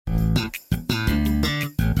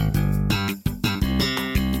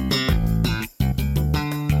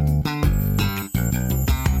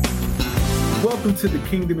Welcome to the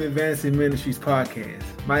Kingdom Advancing Ministries podcast.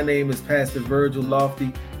 My name is Pastor Virgil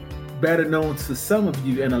Lofty, better known to some of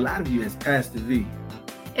you and a lot of you as Pastor V.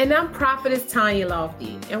 And I'm Prophetess Tanya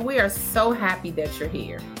Lofty, and we are so happy that you're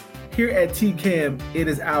here. Here at TCAM, it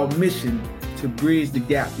is our mission to bridge the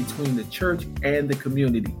gap between the church and the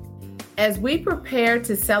community. As we prepare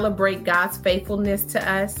to celebrate God's faithfulness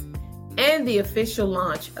to us and the official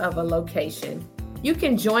launch of a location, you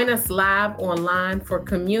can join us live online for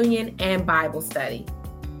communion and Bible study.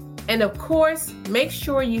 And of course, make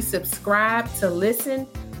sure you subscribe to listen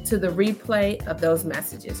to the replay of those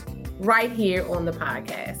messages right here on the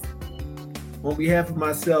podcast. On behalf of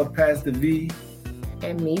myself, Pastor V,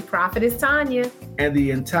 and me, Prophetess Tanya, and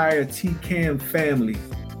the entire TCAM family,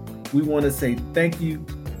 we want to say thank you.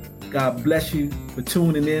 God bless you for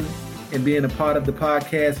tuning in and being a part of the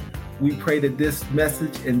podcast. We pray that this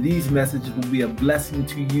message and these messages will be a blessing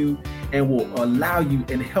to you and will allow you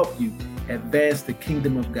and help you advance the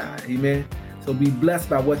kingdom of God. Amen. So be blessed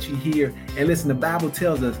by what you hear. And listen, the Bible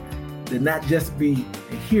tells us to not just be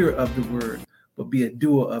a hearer of the word, but be a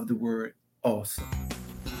doer of the word also.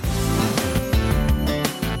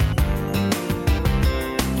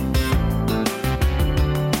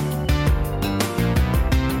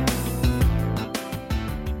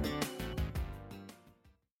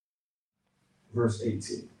 Verse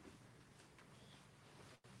 18.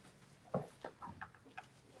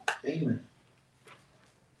 Amen.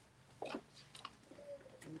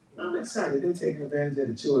 I'm excited. They're taking advantage of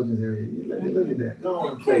the children's area. Look at that. Go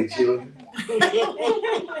on and play, children.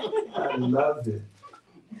 I loved it.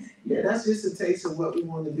 Yeah, that's just a taste of what we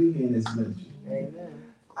want to do here in this ministry. Amen.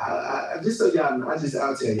 I just so y'all know, I'll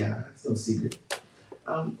tell y'all, it's no secret.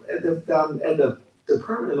 At the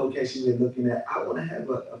permanent location we're looking at, I want to have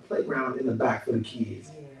a playground in the back for the kids.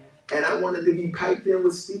 Yeah. And I wanted to be piped in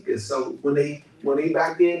with speakers. So when they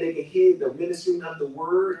back there, they can hear the ministering of the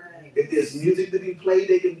word. Right. If there's music to be played,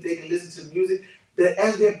 they can listen to music. That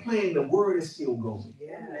as they're playing, the word is still going.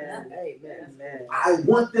 Yeah. Amen. I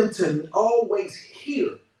want them to always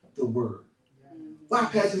hear the word. Why,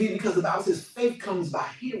 Pastor V? Because the Bible says faith comes by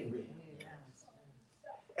hearing.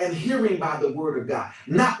 And hearing by the word of God.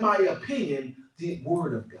 Not my opinion, the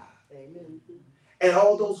word of God. Amen. And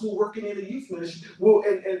all those who are working in the youth ministry will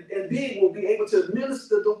be able to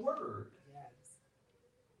minister the word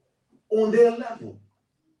on their level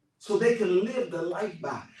so they can live the life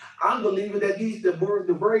by. I'm believing that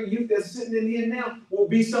the very youth that's sitting in here now will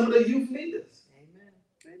be some of the youth leaders. Amen.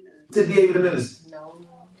 To be able to minister. No.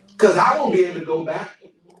 Because I won't be able to go back.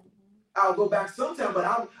 I'll go back sometime, but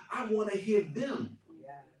I want to hear them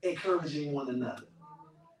encouraging one another.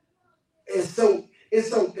 It's so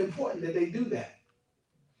important that they do that.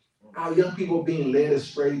 Our young people are being led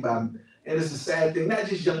astray by, and it's a sad thing, not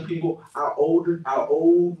just young people, our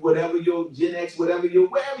old, whatever your Gen X, wherever you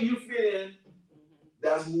fit in,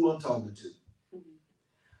 that's who I'm talking to.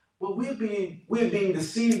 But we're being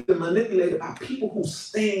deceived and manipulated by people who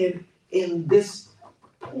stand in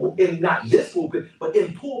not this pulpit, but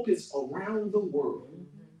in pulpits around the world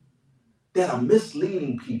that are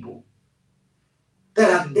misleading people, that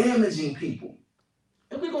are damaging people.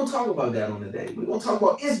 And we're going to talk about that on the day. We're going to talk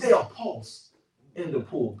about, is there a pulse in the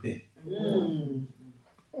pulpit? Mm.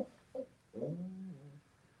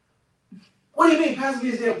 What do you mean, Pastor?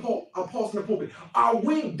 Is there a pulse in the pulpit? Are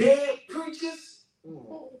we dead preachers?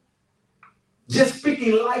 Just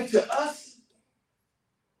speaking life to us?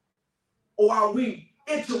 Or are we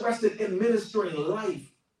interested in ministering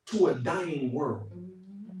life to a dying world?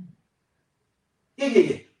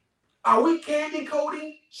 Yeah. Are we candy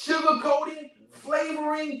coating, sugar coating,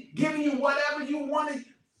 flavoring, giving you whatever you wanted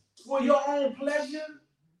for your own pleasure?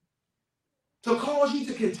 To cause you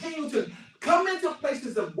to continue to come into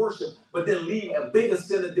places of worship, but then leave a bigger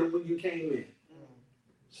sinner than when you came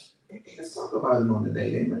in. Let's talk about it on the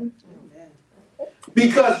day, amen?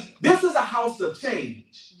 Because this is a house of change.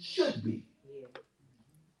 Should be.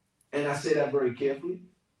 And I say that very carefully.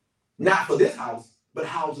 Not for this house, but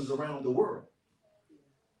houses around the world.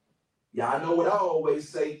 Yeah, I know what I always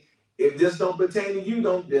say. If this don't pertain to you,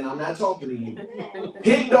 then I'm not talking to you.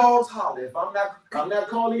 Hit dogs holler. If I'm not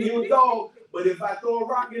calling you a dog, but if I throw a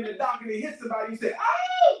rock in the dock and it hits somebody, you say,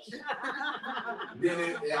 ouch! Then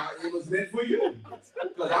it was meant for you.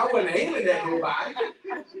 Because I wasn't aiming at nobody.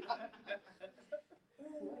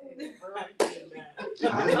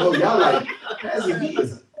 I know y'all like, Pastor V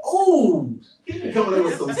is old. He been coming up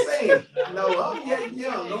with some saying. No, I'm yet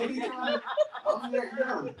young. Don't be trying. I'm yet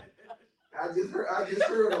young. I just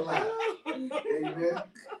heard a lot. Amen.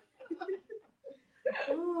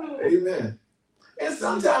 Amen. And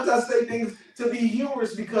sometimes I say things to be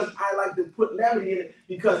humorous because I like to put levity in it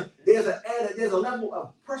because there's a level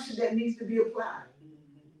of pressure that needs to be applied.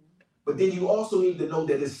 But then you also need to know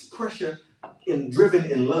that it's pressure driven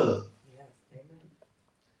in love.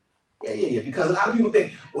 Yeah. Because a lot of people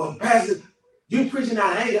think, well, Pastor, you preaching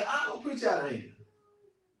out of anger. I don't preach out of anger.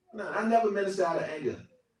 No, I never minister out of anger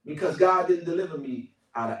because God didn't deliver me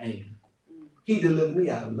out of anger. He delivered me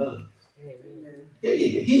out of love. Yeah.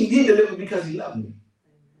 He delivered because he loved me.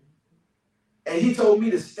 And he told me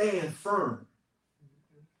to stand firm.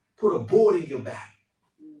 Put a board in your back.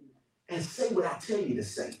 And say what I tell you to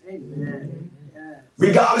say. Amen.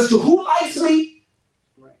 Regardless to who likes me,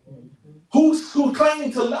 who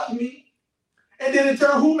claiming to love me, and then in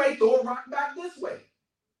turn, who may throw a rock back this way.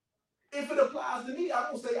 If it applies to me, I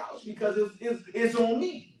don't say ouch because it's on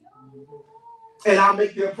me. And I'll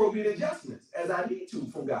make the appropriate adjustments as I need to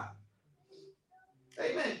from God.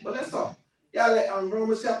 Amen. But let's talk. Y'all at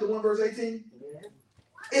Romans chapter 1, verse 18.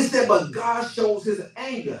 It said, but God shows his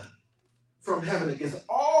anger from heaven against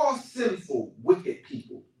all sinful, wicked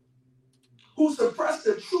people who suppress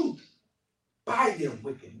the truth by their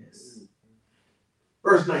wickedness.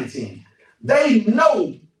 Verse 19. They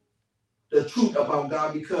know the truth about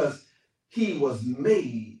God because he has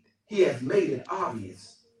made it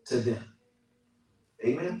obvious to them.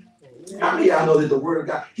 Amen. How many of y'all know that the word of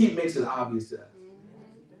God, he makes it obvious to us?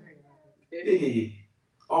 Yeah.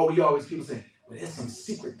 People say, well, there's some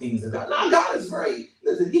secret things about God. No, God is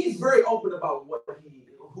he's very open about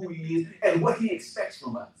who he is and what he expects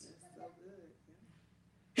from us.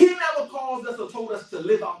 He never caused us or told us to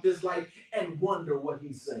live out this life and wonder what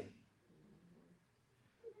he's saying.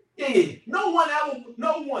 Yeah. No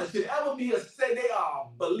one should ever say they are a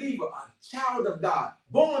believer, a child of God,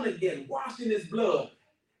 born again, washed in his blood,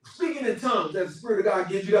 speaking in tongues as the Spirit of God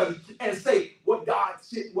gives you that, and say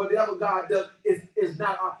whatever God does is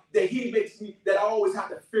not that he makes me, that I always have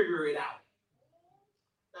to figure it out.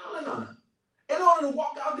 No. In order to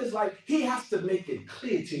walk out this life, he has to make it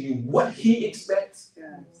clear to you what he expects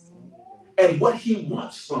and what he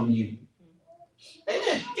wants from you.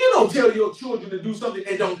 Amen. You don't tell your children to do something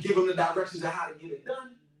and don't give them the directions of how to get it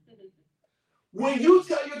done. When you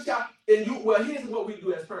tell your child, here's what we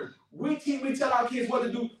do as parents. We tell our kids what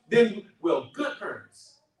to do, good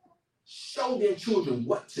parents show their children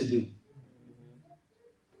what to do.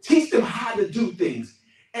 Teach them how to do things.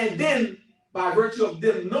 And then, by virtue of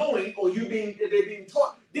them knowing or they're being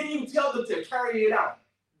taught, then you tell them to carry it out.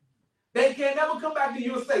 They can never come back to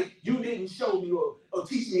you and say, you didn't show me or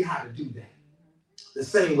teach me how to do that. The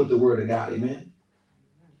same with the word of God, amen?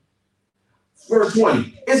 Verse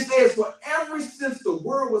 20, it says, for ever since the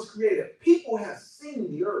world was created, people have seen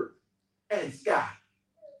the earth and sky.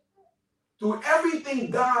 Through everything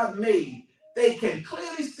God made, they can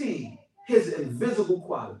clearly see his invisible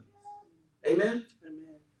qualities. Amen?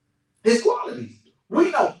 His qualities.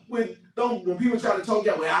 We know when people try to talk,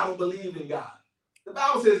 well, I don't believe in God. The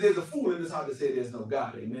Bible says there's a fool in this house that says there's no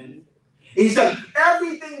God. Amen? He said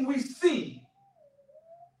everything we see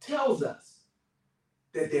tells us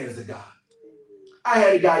that there's a God. I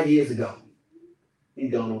had a guy years ago.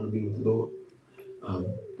 He's gone on to be with the Lord.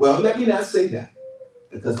 Well, let me not say that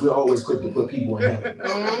because we're always quick to put people in heaven.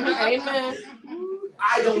 Amen.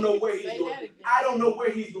 I don't know where he's going. I don't know where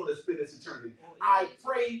he's going to spend his eternity. I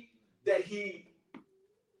pray that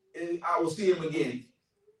I will see him again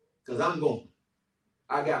because I'm going.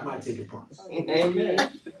 I got my ticket punched. Amen.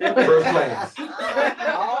 First class. All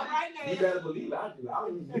right, now. You better believe I do.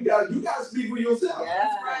 You gotta speak for yourself. Yeah,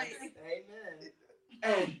 that's right. Amen.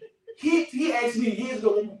 And he asked me years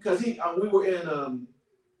ago because we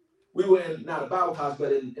were in not a Bible class,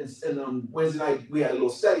 but in Wednesday night we had a little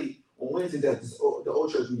study on Wednesday that the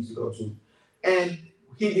old church we used to go to, and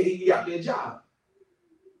he got me a job.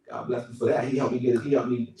 God bless me for that. He helped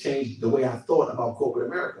me change the way I thought about corporate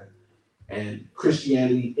America and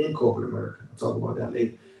Christianity in corporate America. I'll talk about that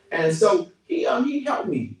later. And so he helped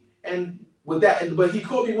me, and with that, but he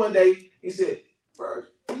called me one day. He said,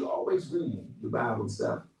 "Bert, you always read the Bible and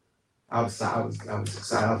stuff." I was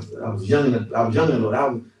excited. I was young enough.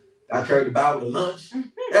 I carried the Bible to lunch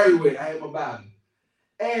everywhere. I had my Bible,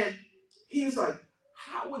 and he's like,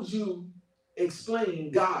 "How would you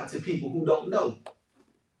explain God to people who don't know?"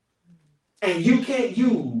 And you can't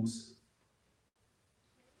use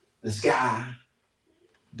the sky,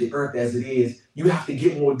 the earth as it is. You have to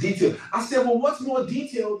get more detail. I said, well, what's more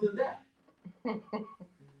detailed than that?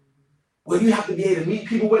 Well, you have to be able to meet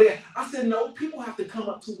people where they're. I said, no, people have to come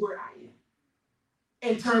up to where I am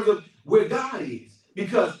in terms of where God is.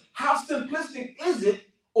 Because how simplistic is it,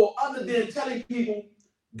 or other than telling people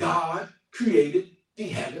God created the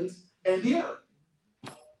heavens and the earth?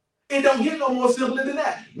 It don't get no more simpler than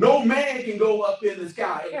that. No man can go up in the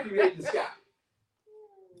sky and create the sky.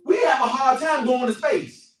 We have a hard time going to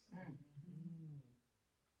space.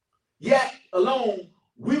 Yet alone,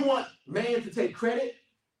 we want man to take credit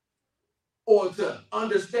or to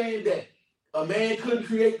understand that a man couldn't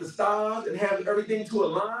create the stars and have everything to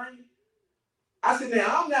align. I said,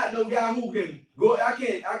 now I'm not no guy who can go. I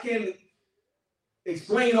can't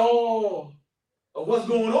explain all of what's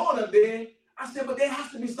going on up there. I said, but there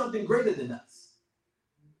has to be something greater than us.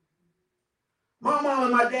 My mom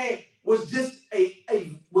and my dad was just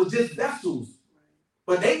vessels,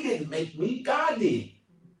 but they didn't make me. God did.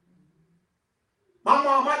 My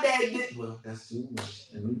mom, my dad did. Well, that's too much.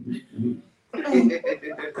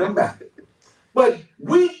 Come back. But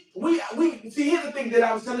we see. Here's the thing that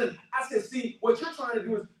I was telling them. I said, see, what you're trying to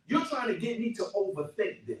do is you're trying to get me to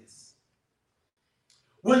overthink this.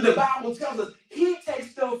 When the Bible tells us he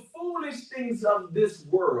takes the foolish things of this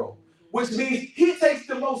world, which means he takes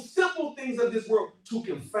the most simple things of this world to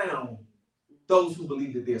confound those who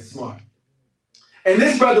believe that they're smart. And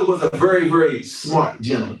this brother was a very, very smart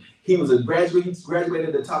gentleman. He was a graduate. He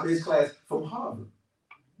graduated at the top of his class from Harvard.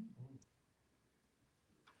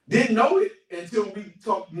 Didn't know it until we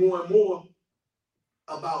talked more and more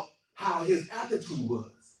about how his attitude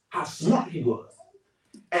was, how smart he was.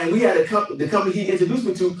 And we had the company he introduced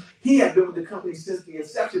me to, he had been with the company since the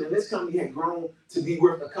inception, and this company had grown to be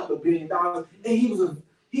worth a couple of $1 billion. And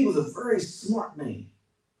he was a very smart man.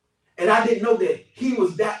 And I didn't know that he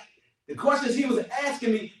was that. The questions he was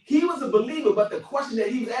asking me, he was a believer, but the question that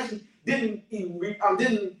he was asking didn't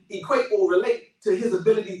equate or relate to his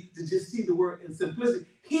ability to just see the word in simplicity.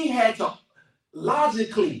 He had to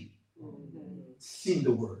logically see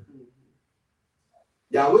the word.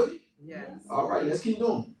 Y'all with me? Yes. All right, let's keep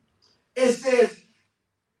going. It says,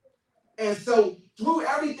 and so through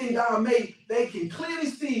everything God made, they can clearly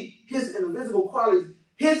see his invisible qualities,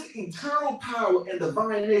 his eternal power and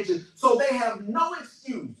divine nature, so they have no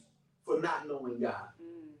excuse for not knowing God.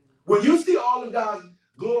 When you see all of God's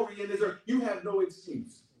glory in this earth, you have no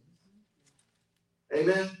excuse.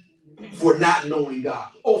 Amen? For not knowing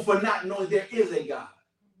God, or for not knowing there is a God.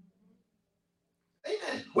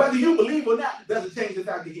 Amen. Whether you believe or not doesn't change the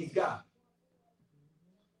fact that he's God.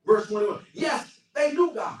 Verse 21. Yes, they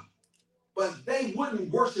knew God, but they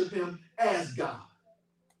wouldn't worship him as God.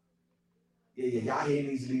 Yeah, y'all hearing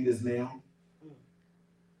these leaders now?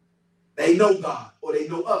 They know God, or they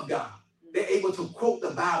know of God. They're able to quote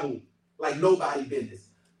the Bible like nobody business.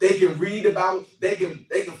 They can read the Bible. They can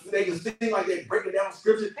sing like they're breaking down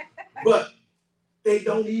scripture, but they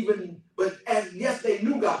don't even. But yes, they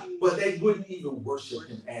knew God, but they wouldn't even worship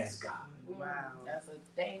him as God. Wow, that's a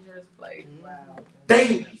dangerous place. Wow.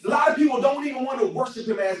 A lot of people don't even want to worship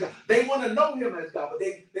him as God. They want to know him as God, but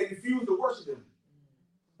they refuse to worship him.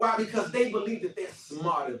 Why? Because they believe that they're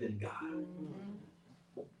smarter than God.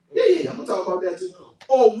 Yeah, I'm gonna talk about that too.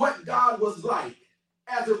 Or what God was like.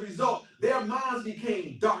 As a result, their minds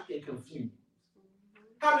became dark and confused.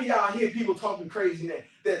 How many of y'all hear people talking crazy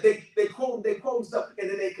that they quote stuff and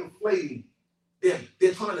then they conflating?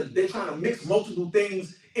 They're trying to mix multiple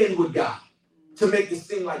things in with God to make it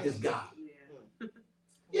seem like it's God.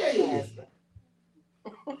 Yeah.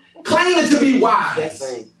 Claiming to be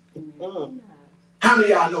wise. How many of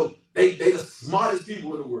y'all know they the smartest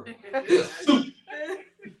people in the world? They're stupid.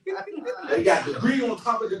 They got degree on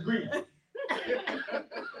top of degree.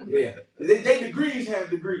 Yeah, they degrees have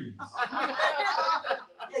degrees. Yeah,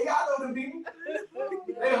 y'all know them people.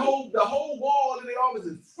 The whole wall in their office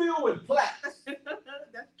is filled with plaques.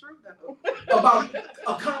 That's true though. About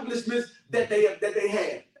accomplishments that they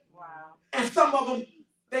had. Wow. And some of them,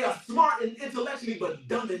 they are smart and intellectually, but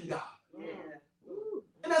dumb in God. Yeah.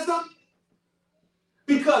 And that's something.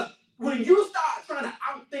 Because when you start trying to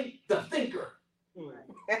outthink the thinker,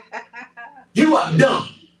 you are dumb.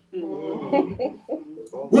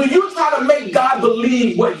 When you try to make God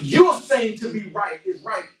believe what you're saying to be right is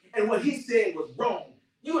right, and what he said was wrong,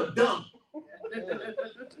 you are dumb.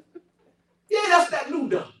 Yeah, that's that new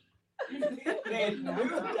dumb. Yeah,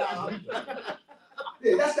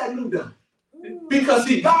 that's that new dumb. Because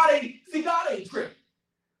see, God ain't tricked.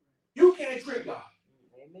 You can't trick God.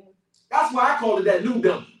 That's why I call it that new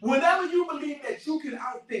dumb. Whenever you believe that you can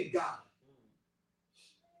outthink God,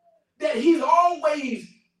 that he's always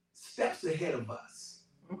steps ahead of us.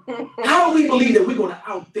 How do we believe that we're going to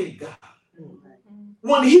outthink God?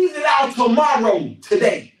 When he's it out tomorrow,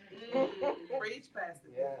 today.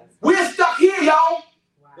 We're stuck here, y'all.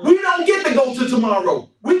 We don't get to go to tomorrow.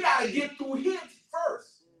 We got to get through his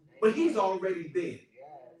first. But he's already there.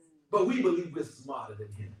 But we believe we're smarter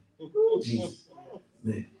than him. Jesus.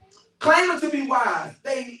 Man. Claiming to be wise,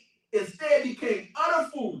 they instead became utter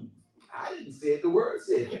fools. I didn't say it, the word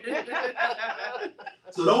said it.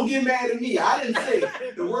 So don't get mad at me. I didn't say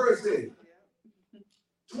it. The word said it.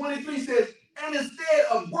 23 says, and instead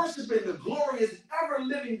of worshiping the glorious,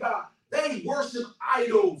 ever-living God, they worship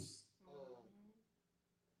idols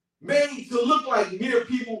made to look like mere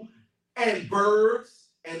people and birds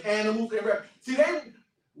and animals and reptiles. See,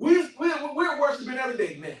 we're worshiping every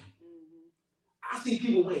day now. I see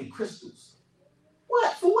people wearing crystals.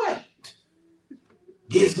 What? For what?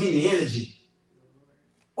 Gives me the energy.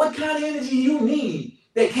 What kind of energy you need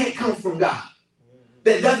that can't come from God?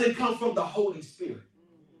 That doesn't come from the Holy Spirit?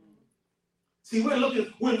 See, we're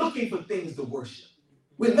looking for things to worship.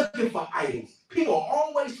 We're looking for idols. People are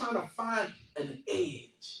always trying to find an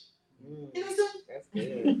edge. You know what That's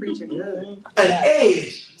good. Preaching good. An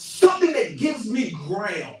edge. Something that gives me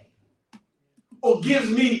ground. Or gives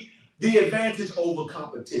me the advantage over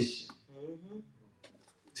competition.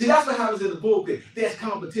 See, that's what happens in the pulpit. There's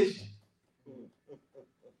competition.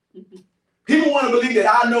 People want to believe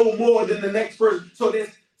that I know more than the next person. So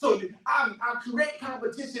I create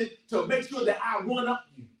competition to make sure that I one up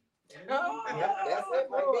you. Oh, that's it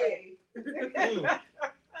right there.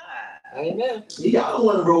 Amen. Y'all don't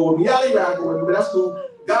want to roll with me. Y'all ain't rocking with me, but that's cool.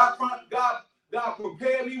 God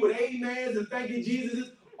prepared me with amens and thank you,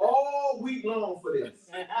 Jesus, all week long for this.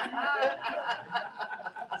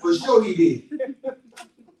 For sure he did.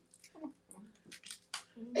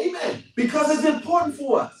 Amen. Because it's important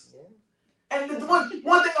for us. And the one thing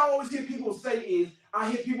I always hear people say is, I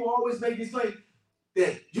hear people always make this claim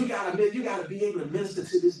that you gotta be able to minister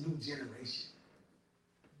to this new generation.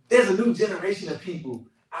 There's a new generation of people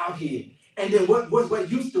out here. And then what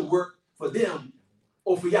used to work for them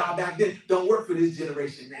or for y'all back then don't work for this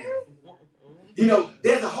generation now. You know,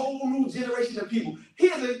 there's a whole new generation of people.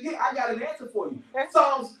 I got an answer for you.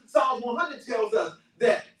 Psalms 100 tells us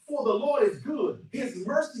that for the Lord is good, his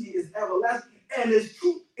mercy is everlasting, and his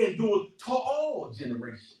truth endures to all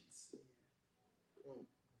generations.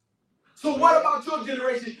 So what about your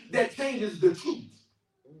generation that changes the truth?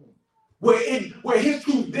 Where his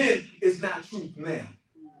truth then is not truth now.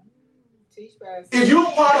 If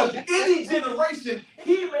you're part of any generation,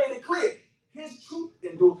 he made it clear. His truth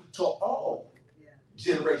endures to all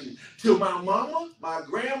generations. To my mama, my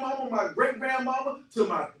grandmama, my great-grandmama, to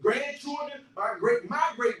my grandchildren, my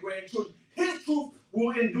great-grandchildren. His truth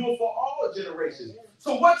will endure for all generations.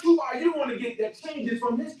 So what truth are you going to get that changes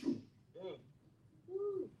from his truth?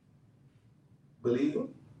 Believer?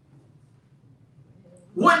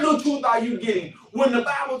 What new truth are you getting when the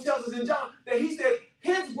Bible tells us in John that he said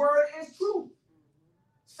his word is truth?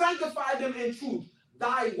 Sanctify them in truth.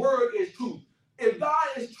 Thy word is truth. If God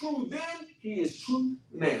is true then, he is true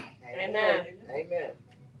now. Amen. Amen.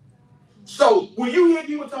 So when you hear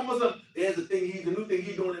people talking about something, there's a new thing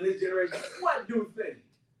he's doing in this generation. What new thing?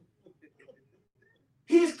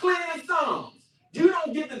 He's clear in Psalms. You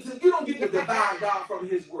don't get to divide God from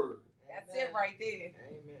his word. That's it right there.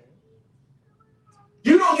 Amen.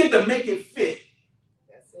 You don't get to make it fit.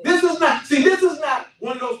 This is not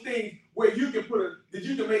one of those things where you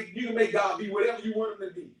can make God be whatever you want him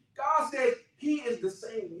to be. God says he is the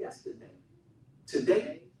same yesterday,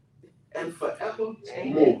 today, and forever.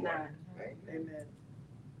 Amen. Amen.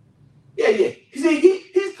 Yeah.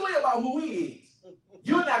 He's clear about who he is.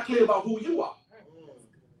 You're not clear about who you are.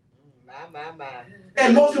 My.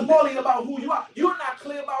 And most importantly about who you are, you're not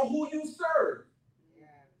clear about who you serve.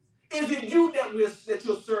 Is it you that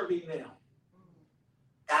you're serving now?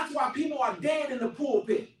 That's why people are dead in the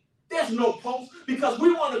pulpit. There's no post because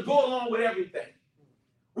we want to go along with everything.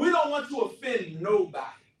 We don't want to offend nobody.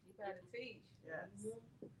 You gotta teach.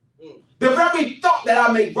 Yes. The very thought that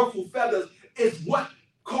I make ruffle feathers is what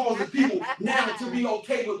causes people now to be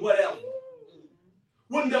okay with whatever.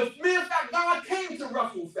 When the mere fact God came to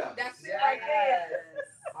ruffle feathers. That's it right there.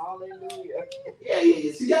 Hallelujah. Yeah.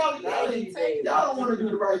 See, y'all don't want to do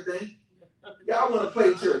the right thing. Y'all want to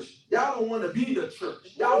play church. Y'all don't want to be the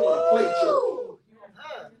church. Y'all want to play church.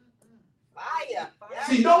 Fire.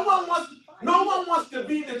 See, no one wants to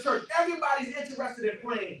be the church. Everybody's interested in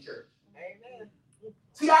playing church. Amen.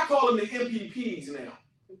 See, I call them the MPPs now.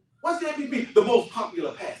 What's the MPP? The most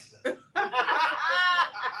popular pastor.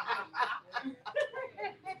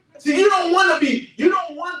 See, you don't want to be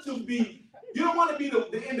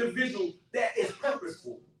the individual that is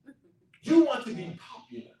purposeful. You want to be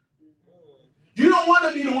popular. You don't want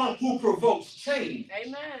to be the one who provokes change.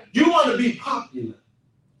 Amen. You want to be popular.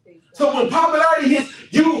 So when popularity hits,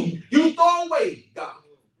 you throw away God.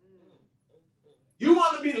 You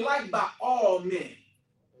want to be liked by all men.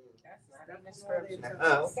 That's not even scripture.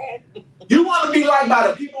 Okay. You want to be liked by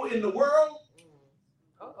the people in the world.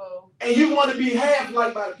 Uh-oh. And you want to be half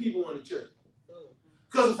liked by the people in the church.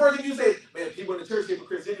 Because the first thing you say is, man, people in the church are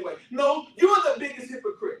hypocrites anyway. No, you're the biggest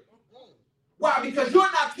hypocrite. Why? Because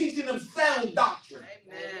you're not teaching them sound doctrine.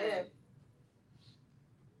 Amen.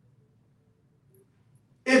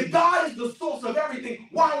 If God is the source of everything,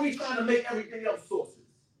 why are we trying to make everything else sources?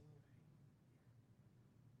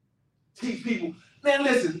 Teach people. Man,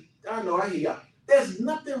 listen, I know, I hear y'all. There's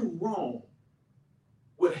nothing wrong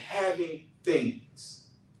with having things.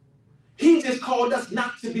 He just called us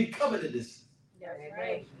not to be covetous. That's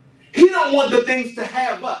right. He don't want the things to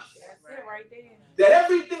have us. That's it right there. That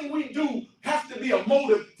everything we do has to be a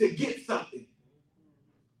motive to get something.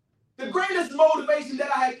 The greatest motivation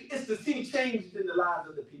that I have is to see changes in the lives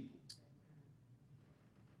of the people.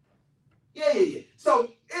 Yeah.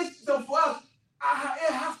 So for us,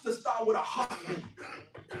 it has to start with a heart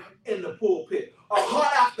in the pulpit, a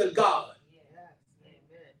heart after God.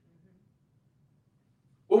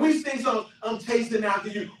 When we sing songs, I'm chasing after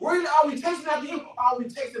you. Really, are we chasing after you, or are we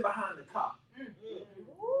chasing behind the car?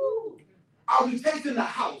 Are we chasing the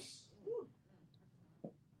house?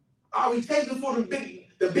 Are we chasing for the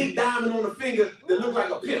big diamond on the finger that looks like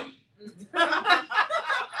a pimp? That's it.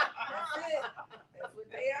 That's what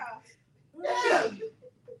they are. Yeah.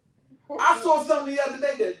 I saw something the other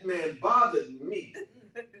day that, man, bothered me.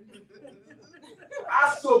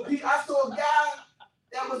 I saw a guy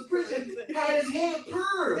that was preaching, had his head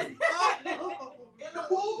permed in the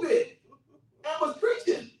pulpit and was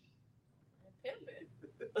preaching.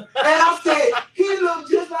 And I said, he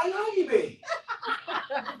looked just like Honey.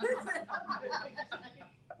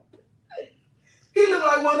 He looked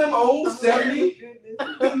like one of them old 70,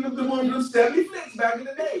 one of them 70 flicks back in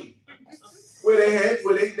the day. Where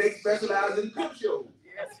they specialize in pimp shows.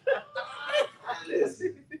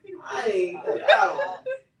 Listen, I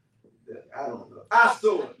don't know. I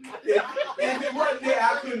saw it. If it wasn't there,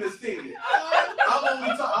 I couldn't have seen it.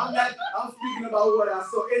 I'm speaking about what I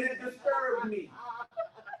saw, and it disturbed me.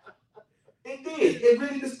 It did. It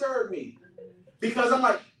really disturbed me. Because I'm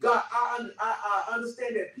like, God, I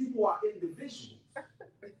understand that people are individuals.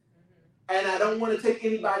 And I don't want to take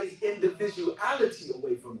anybody's individuality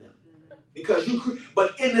away from them. Because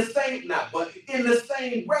but in the same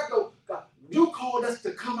breath, though, God, you called us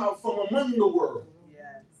to come out from among the world.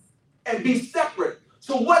 Yes. And be separate.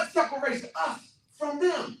 So what separates us from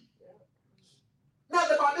them?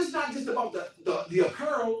 It's not just about the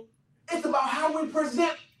apparel. It's about how we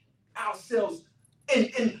present ourselves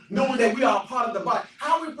in knowing that we are a part of the body.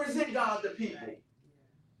 How we present God to people.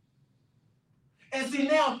 And see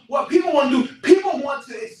now, what people want to do, people want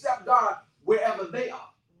to accept God wherever they are.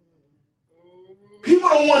 People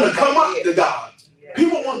don't want to come up to God.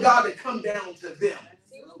 People want God to come down to them.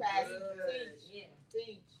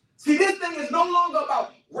 See, this thing is no longer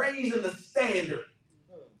about raising the standard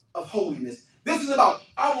of holiness. This is about,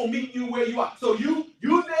 I'm going to meet you where you are. So you're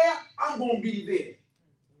there, I'm going to be there.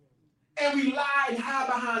 And we lie and hide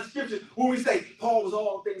behind scripture when we say Paul was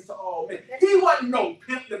all things to all men. He wasn't no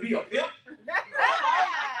pimp to be a pimp.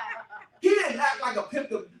 He didn't act like a pimp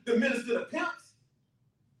to minister to pimps.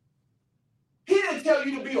 He didn't tell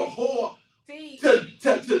you to be a whore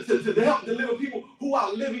to help deliver people who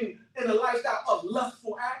are living in a lifestyle of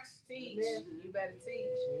lustful acts. Teach. You better teach.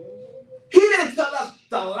 He didn't tell us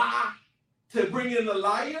to lie to bring in the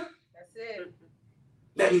liar. That's it.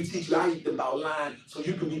 Let me teach you how about lying so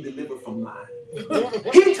you can be delivered from lying.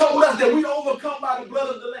 He told us that we overcome by the blood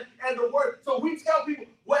of the Lamb and the word. So we tell people,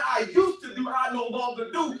 what I used to do, I no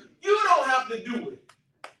longer do. You don't have to do it.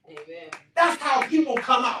 Amen. That's how people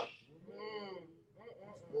come out.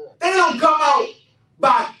 They don't come out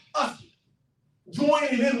by us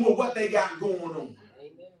joining in with what they got going on.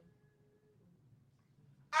 Amen.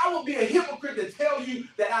 I would be a hypocrite to tell you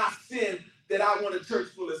that I sin, that I want a church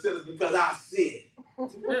full of sinners because I sin.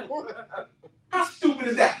 How stupid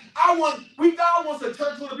is that? God wants a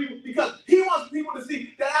church full of people because he wants people to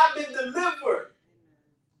see that I've been delivered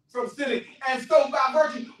from sinning. And so by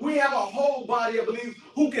virtue, we have a whole body of believers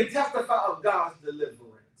who can testify of God's deliverance.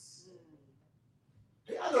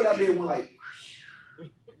 I know that man went like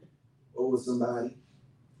over somebody.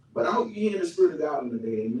 But I hope you hear the Spirit of God in the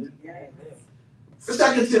day, amen. Yes.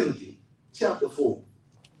 2 Timothy chapter 4.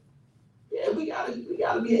 Yeah, we gotta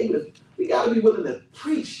be willing to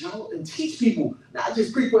preach, and teach people, not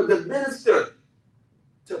just preach, but to minister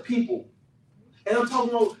to people. And I'm talking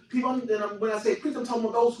about people, when I say preach, I'm talking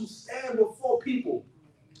about those who stand before people.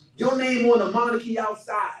 Your name on the monarchy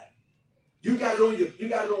outside. You got it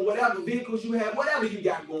on whatever vehicles you have, whatever you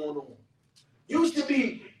got going on. You should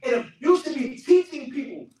be teaching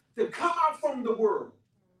people to come out from the world.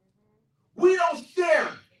 We don't share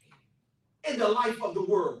in the life of the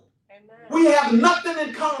world. We have nothing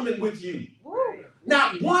in common with you.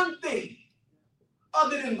 Not one thing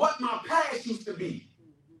other than what my past used to be.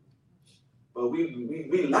 But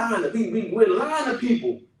we're lying to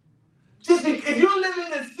people. Just if you're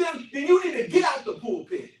living in sin, then you need to get out the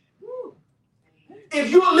pulpit. If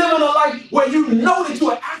you're living a life where you know that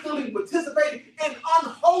you are actively participating in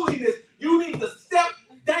unholiness, you need to step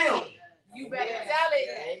down. You better tell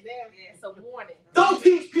it. It's a warning. Don't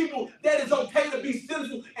teach people that it's okay to be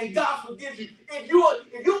sinful and God forgives you. If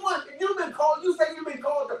you've been called, you say you've been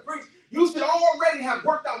called to preach, you should already have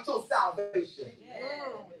worked out your salvation.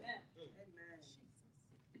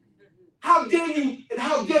 How dare you and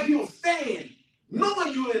how dare people stand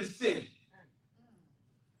knowing you're in sin?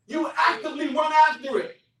 You actively run after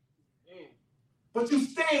it. But you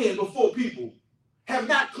stand before people, have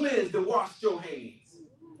not cleansed and washed your hands.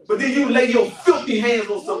 But then you lay your filthy hands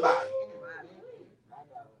on somebody.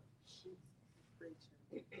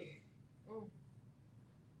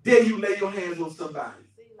 Then you lay your hands on somebody.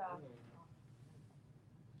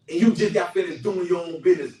 And you just got finished doing your own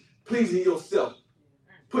business, pleasing yourself,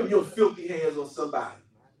 putting your filthy hands on somebody.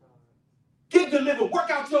 Get delivered. Work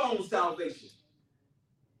out your own salvation.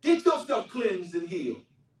 Get yourself cleansed and healed.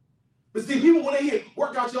 But see, people, when they hear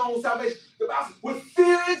work out your own salvation, the Bible says, with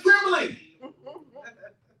fear and trembling.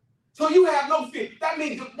 So you have no fear. That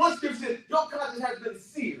means one scripture says your conscience has been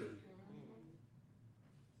seared.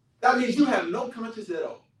 That means you have no conscience at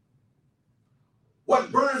all.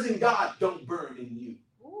 What burns in God don't burn in you.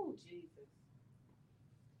 Ooh, Jesus.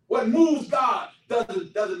 What moves God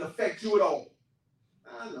doesn't affect you at all.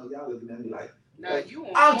 I know y'all looking at me like, No, you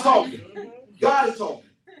won't. I'm talking. God is talking.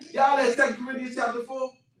 Y'all at 2 Corinthians chapter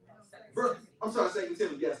 4? I'm sorry, 2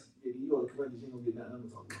 Timothy, yes. Yeah, you go to Corinthians, you don't get nothing I'm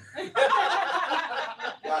talking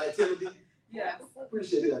about. Y'all at Timothy? Yes. I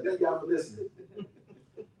appreciate that. Thank y'all for listening.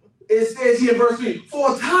 It says here in verse 3,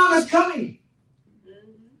 for a time is coming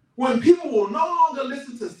when people will no longer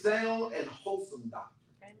listen to sound and wholesome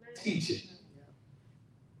doctrine, teaching.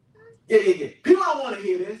 Yeah. People don't want to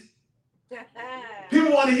hear this.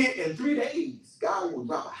 People want to hear in 3 days, God will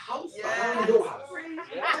drop a house behind your house.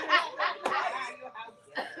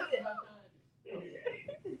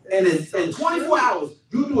 And in 24 hours,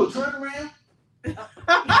 you do a turnaround,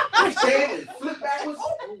 stand and flip backwards.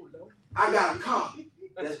 I got a car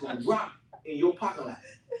that's going to drop in your parking lot.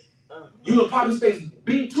 You in parking space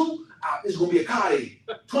B2, it's going to be a car there.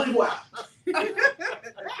 24 hours. I'm going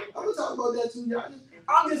to talk about that too, y'all.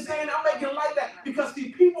 I'm just saying, I'm making it like that because, see,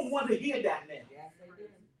 people want to hear that now.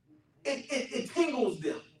 It tingles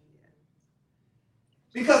them.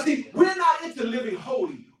 Because, see, we're not into living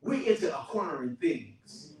holy. We're into acquiring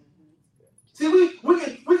things. See, we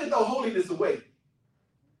can throw holiness away.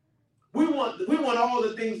 We want all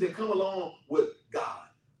the things that come along with God.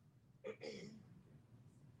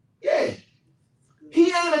 Yeah.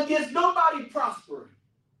 He ain't against nobody prospering.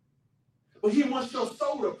 But he wants your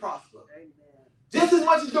soul to prosper. Just as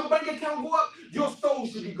much as your bank account go up, your soul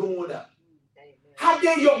should be going up. How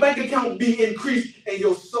dare your bank account be increased and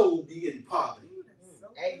your soul be in poverty?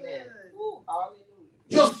 Amen.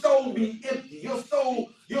 Your soul be empty. Your soul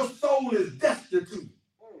is destitute.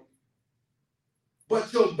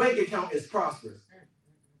 But your bank account is prosperous.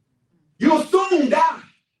 You'll soon die.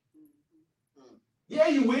 Yeah,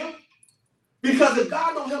 you will. Because if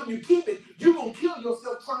God don't help you keep it, you're going to kill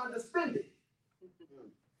yourself trying to spend it.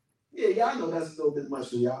 Yeah, y'all know that's a little bit much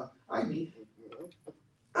for y'all. I get it.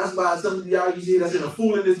 That's why some of y'all you see that's in a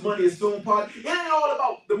fool in this money is soon part. It ain't all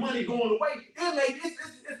about the money going away.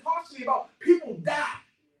 It's partially about people die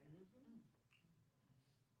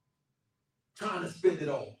trying to spend it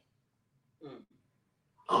all.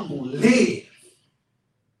 I'm going to live.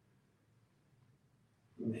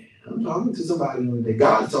 Man, I'm talking to somebody on the day.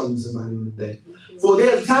 God's talking to somebody on the day. For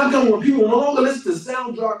there's a time coming when people no longer listen to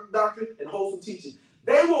sound doctrine and wholesome teaching.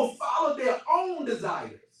 They will follow their own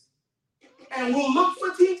desires and will look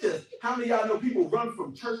for teachers. How many of y'all know people run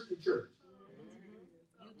from church to church?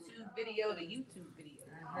 YouTube video to YouTube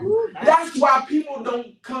video. That's why people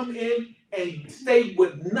don't come in and stay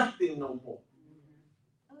with nothing no more.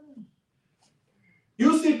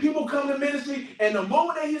 You see people come to ministry, and the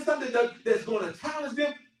moment they hear something that's going to challenge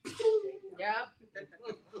them, Yep.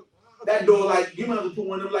 that door, like, you might have to put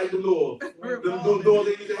one of them like the Lord. Them doors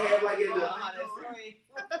they used to have like in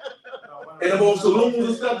the old saloons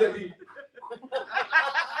and stuff that be.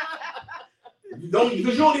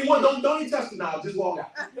 Because you don't even touch the knob, just walk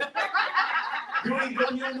out. You don't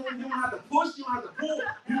have to push, you don't have to pull,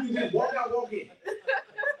 you can just walk out, walk in.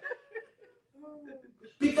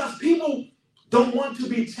 Because people don't want to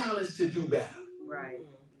be challenged to do better. Right.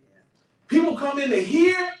 People come in to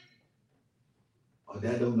hear, oh,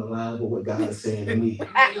 that don't align with what God is saying to me. And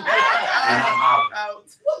I'm out.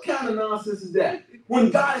 What kind of nonsense is that? When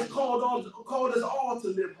God has called us all to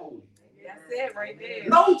live holy. That's it right there.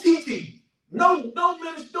 No teaching, no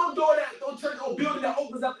ministry, no door that, no church or building that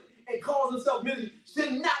opens up and calls itself ministry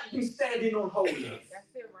should not be standing on holiness.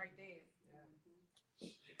 That's it right there.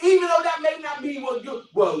 Even though that may not be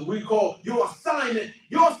what we call your assignment.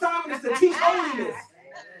 Your assignment is to teach holiness.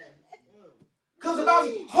 Because about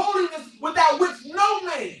holiness without which no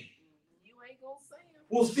man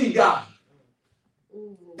will see God.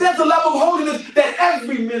 There's a level of holiness that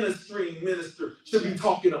every minister should be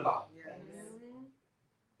talking about.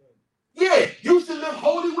 Yeah, you should live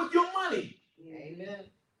holy with your money. Amen.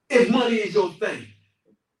 If money is your thing.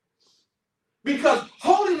 Because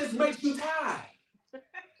holiness makes you tired.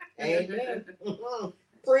 Amen.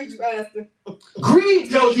 Preach, Pastor.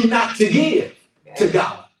 Greed tells you not to give to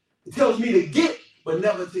God. It tells me to get, but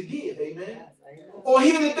never to give. Amen. Or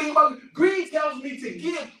here's the thing about greed tells me to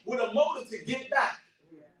give with a motive to get back.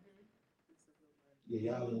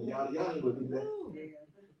 Yeah, y'all ain't gonna do that.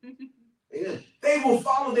 Amen. They will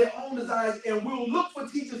follow their own desires and will look for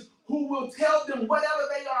teachers who will tell them whatever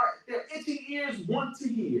their itching ears want to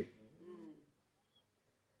hear.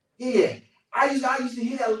 Yeah. I used to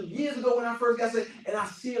hear that years ago when I first got saved, and I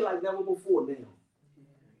see it like never before now.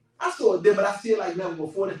 I saw it then, but I see it like never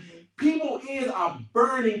before now. People's ears are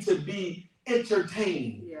burning to be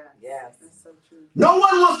entertained. Yes. That's so true. No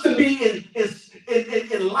one wants to be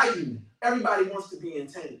enlightened. Everybody wants to be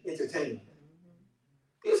entertained.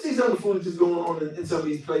 You see some of the foolishness going on in some of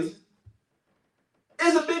these places.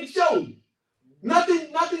 It's a big show.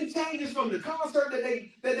 Nothing changes from the concert that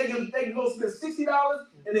they can go spend $60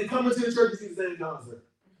 and then come into the church to see the same concert.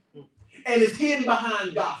 And it's hidden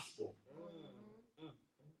behind gospel.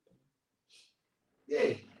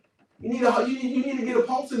 Yeah. You need to get a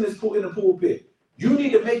pulse in the pulpit. You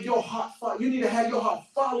need to make your heart you need to have your heart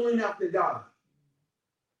following after God.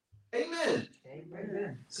 Amen.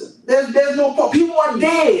 Amen. So there's no pulse. People are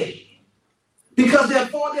dead because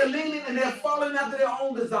they're leaning and they're following after their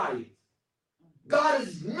own desires. God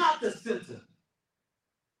is not the center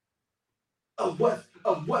of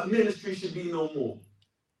what ministry should be no more.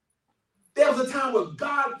 There was a time where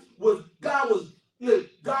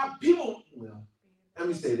people, well, let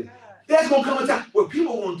me say this. There's going to come a time where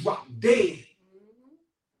people are going to drop dead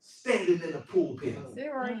standing in the pulpit. That's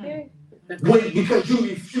it right there. Because you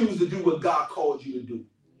refuse to do what God called you to do.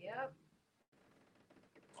 Yep.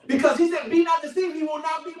 Because he said, be not deceived, he will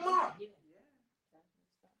not be mocked.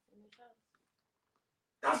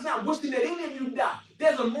 That's not wishing that any of you die.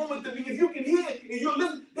 There's a moment to be, if you can hear it and you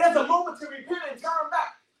listen, there's a moment to repent and turn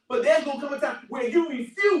back. But there's going to come a time where you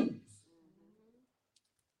refuse.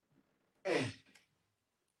 And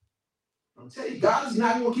I'm telling you, God is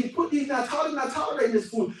not going to keep putting, he's not tolerating this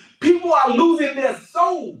food. People are losing their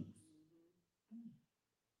souls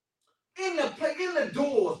in the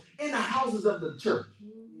doors, in the houses of the church.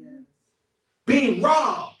 Being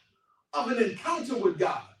robbed of an encounter with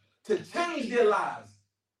God to change their lives.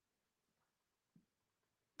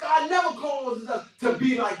 God never calls us to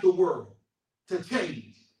be like the world, to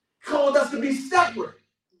change. He called us to be separate,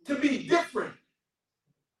 to be different.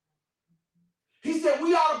 He said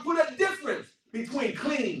we ought to put a difference between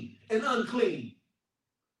clean and unclean,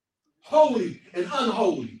 holy and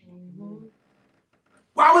unholy.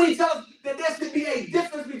 Why would he tell us that there should be a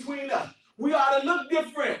difference between us? We ought to look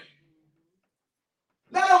different.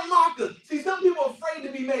 Let them mock us. See, some people are afraid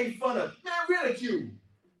to be made fun of. Man, ridicule.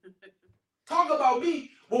 Talk about me.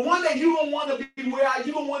 But one day you're going to want to be you're going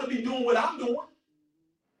to want to be doing what I'm doing.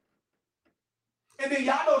 And then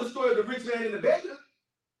y'all know the story of the rich man and the beggar.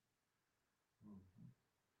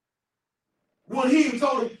 When he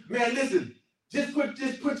told him, man, listen, just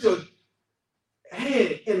put your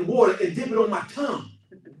hand in water and dip it on my tongue.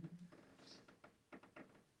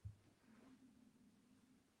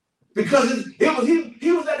 Because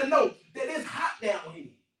he was letting know that it's hot down here.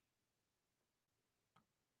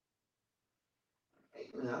 Hey,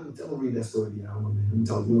 man, I'm going to read that story to y'all. We're going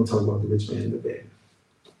to talk about the rich man and the beggar.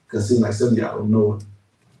 Because it seems like some of y'all don't know it.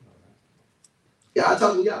 Yeah, I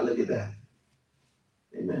talk to y'all, look at that.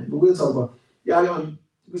 Amen. But we'll talk about, y'all,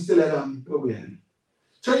 we still at, where we at?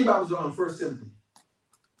 Turn your Bibles on 1 Timothy.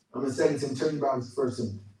 I'm in 2 Timothy. Turn your Bibles to 1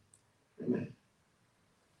 Timothy. Amen.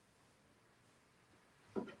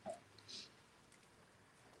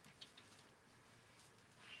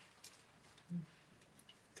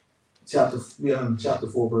 Chapter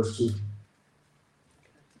 4, verse 2.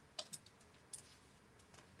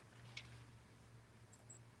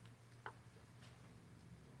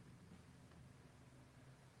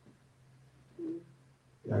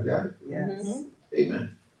 Y'all got it? Yes.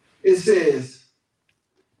 Amen. It says,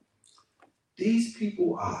 these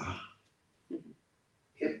people are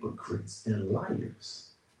hypocrites and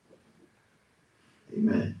liars.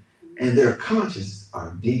 Amen. And their consciences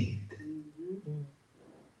are dead.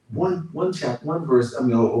 One chapter, one verse,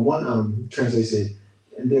 one translation said,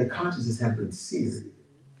 and their consciences have been seared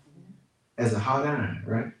as a hot iron,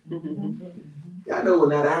 right? Y'all know when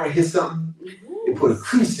that iron hits something, it put a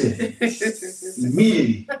crease in it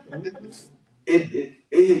immediately. It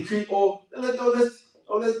hit crease.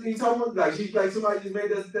 Let's be talking about like she's like somebody just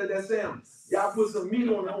made that sound. Y'all put some meat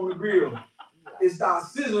on the grill. It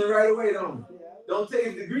starts sizzling right away, don't it? Don't take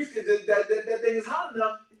if the grease that thing is hot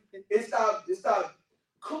enough. It starts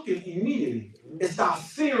cooking immediately. It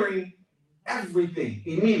starts searing everything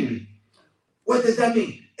immediately. What does that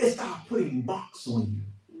mean? It starts putting marks on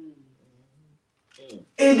you.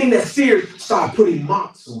 Anything that's seared start putting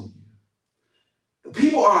marks on you. The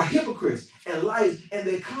people are hypocrites and liars, and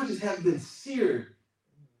their conscience has been seared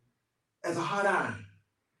as a hot iron.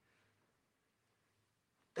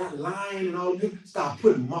 That lying and all this start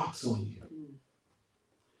putting marks on you.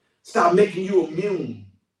 Start making you immune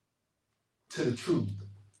to the truth,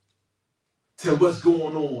 to what's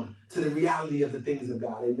going on, to the reality of the things of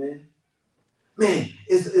God. Amen. Man,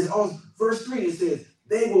 it's all verse 3. It says,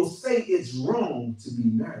 they will say it's wrong to be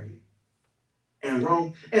married and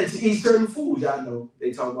wrong and to eat certain foods. Y'all know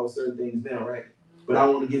they talk about certain things now, right? But I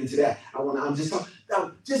want to get into that. I'm just talking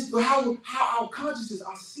now, just how our consciences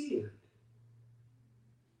are seared.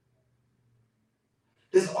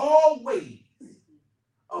 There's always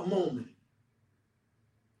a moment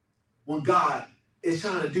when God is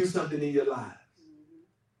trying to do something in your life.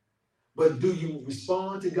 But do you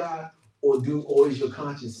respond to God or is your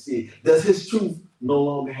conscience seared? Does his truth no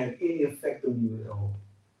longer have any effect on you at all?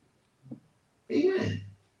 Amen.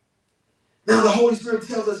 Now the Holy Spirit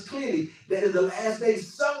tells us clearly that in the last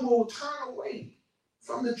days, some will turn away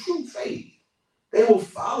from the true faith. They will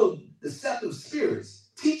follow deceptive spirits,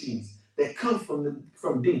 teachings that come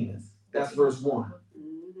from demons. That's verse 1.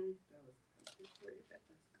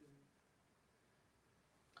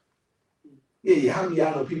 Yeah. How many of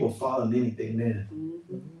y'all know people following anything now?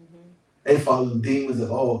 They follow demons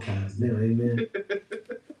of all kinds now. Amen.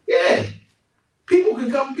 Yeah. People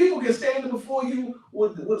can stand before you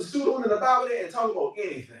with a suit on and a Bible there and talk about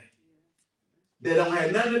anything that don't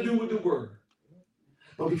have nothing to do with the word.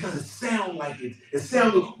 But because it sounds like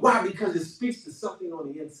why? Because it speaks to something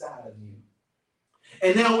on the inside of you.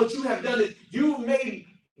 And now what you have done is you've made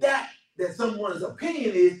that someone's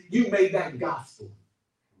opinion is, you made that gospel.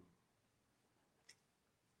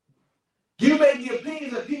 You made the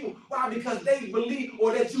opinions of people. Why? Because they believe,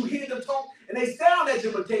 or that you hear them talk and they sound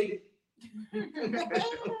educated.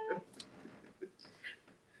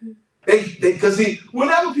 Because see,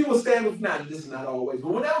 whenever people stand before, now this is not always,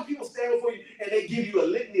 but whenever people stand before you and they give you a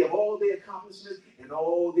litany of all their accomplishments and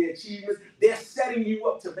all their achievements, they're setting you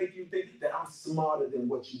up to make you think that I'm smarter than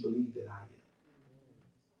what you believe that I am.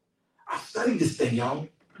 I studied this thing, y'all.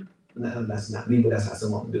 No, that's not me, but that's how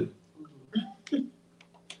someone do.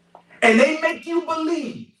 And they make you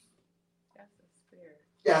believe.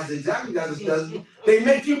 That's exactly that's they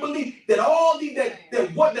make you believe that all these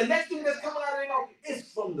that what the next thing that's coming out of their mouth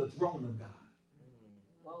is from the throne of God.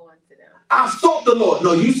 I sought the Lord.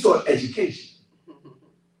 No, you sought education.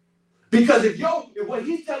 Because if what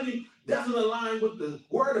he's telling you doesn't align with the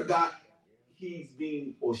word of God, he's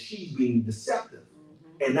being or she's being deceptive.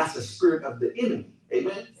 And that's the spirit of the enemy.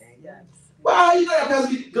 Amen. Yes. Well, you know that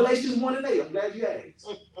Pastor Galatians 1:8. I'm glad you asked.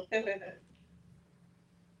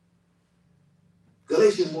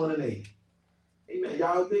 Galatians 1:8. Amen.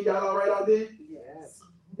 Y'all all right out there? Yes.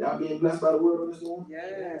 Y'all being blessed by the word on this morning?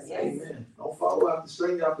 Yes. Amen. Don't follow after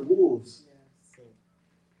strangers, after wolves. Yes.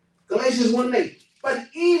 Galatians 1:8. But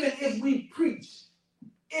even if we preach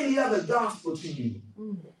any other gospel to you,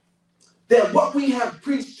 that what we have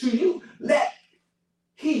preached to you, let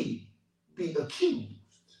he be accused.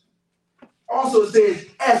 Also it says,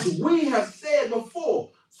 as we have said before,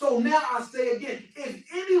 so now I say again, if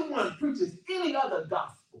anyone preaches any other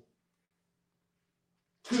gospel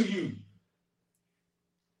to you,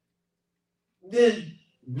 then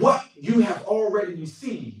what you have already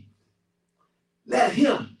received, let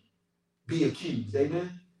him be accused.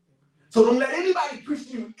 Amen. So don't let anybody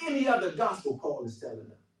preach to you any other gospel, Paul is telling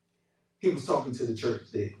them. He was talking to the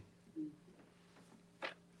church there.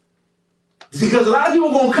 Because a lot of people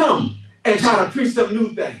are going to come and try to preach some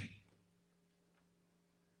new thing.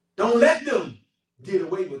 Don't let them get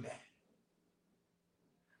away with that.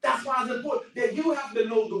 That's why it's important that you have to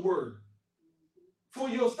know the word for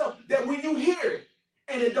yourself. That when you hear it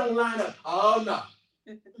and it don't line up, oh no.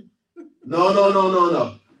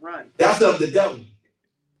 No. Run. That's of the devil.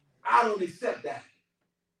 I don't accept that.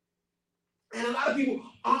 And a lot of people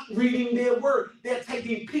aren't reading their word. They're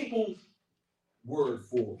taking people's word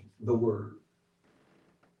for the word.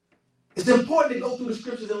 It's important to go through the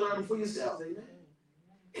scriptures and learn them for yourself. Amen.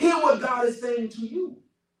 Hear what God is saying to you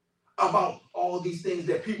about all these things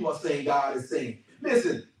that people are saying God is saying.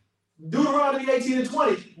 Listen, Deuteronomy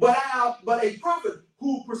 18:20. But a prophet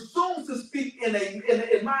who presumes to speak in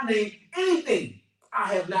my name anything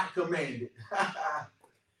I have not commanded.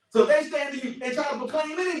 So they stand to you and try to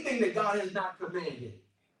proclaim anything that God has not commanded.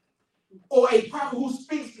 Or a prophet who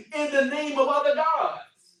speaks in the name of other gods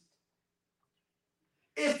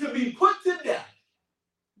is to be put to death.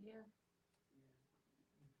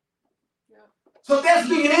 So that's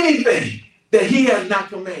speaking anything that he has not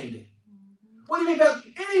commanded. What do you mean? Because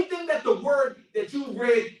anything that the word that you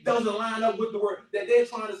read doesn't line up with the word that they're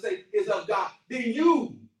trying to say is of God, then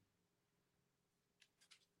you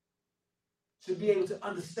should be able to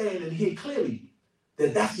understand and hear clearly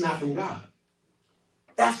that that's not from God.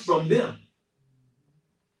 That's from them.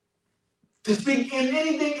 To speak in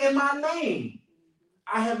anything in my name,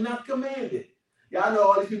 I have not commanded. Y'all know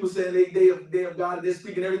all these people saying they of God, and they're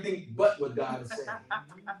speaking everything but what God is saying.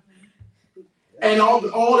 And all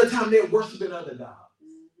the time they're worshiping other gods.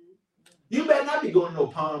 You better not be going to no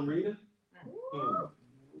palm reader.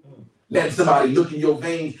 Let somebody look in your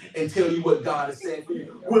veins and tell you what God is saying for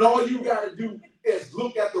you. When all you got to do is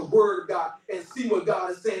look at the word of God and see what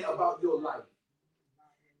God is saying about your life.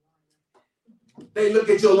 They look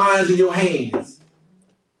at your lines in your hands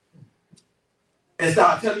and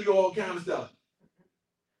start telling you all kinds of stuff.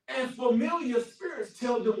 And familiar spirits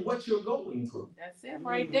tell them what you're going through. That's it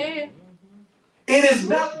right there. It is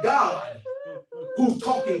not God who's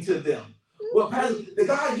talking to them. Well, Pastor, the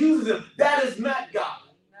God uses them. That is not God.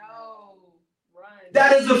 No. Run.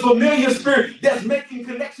 That is a familiar spirit that's making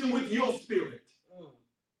connection with your spirit.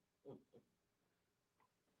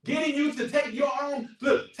 Getting you to take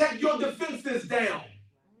your defenses down.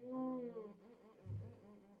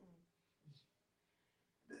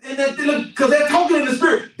 And because they're talking in the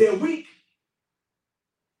spirit, they're weak.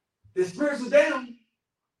 Their spirits are down.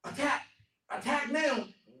 Attack now.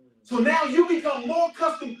 So now you become more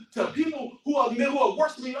accustomed to people who are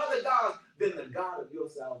worshiping other gods than the God of your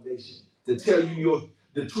salvation to tell you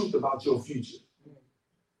the truth about your future.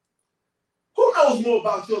 Who knows more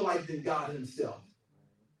about your life than God himself?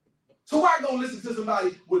 So why go listen to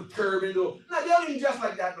somebody with turban or they don't even dress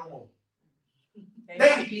like that no more.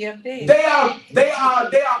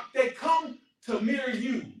 They come to mirror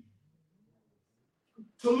you,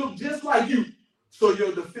 to look just like you, so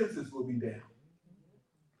your defenses will be down.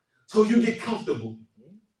 So you get comfortable.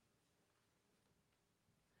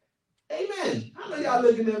 Amen. I know y'all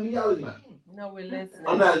looking at me. Y'all looking at me. No, we're listening.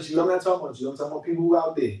 I'm not at you. I'm not talking about you. I'm talking about people who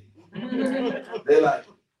out there. They're like,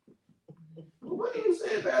 what are you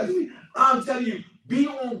saying, Pastor? I'm telling you, be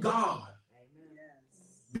on God.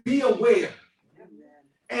 Be aware.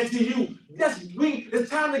 And to you, it's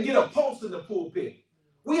time to get a pulse in the pulpit.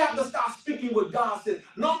 We have to start speaking what God says,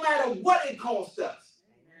 no matter what it costs us.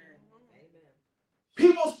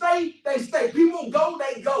 People stay, they stay. People go,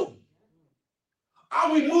 they go.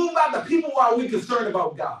 Are we moved by the people or are we concerned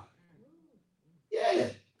about God? Yeah.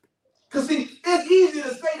 Because see, it's easy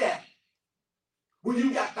to say that when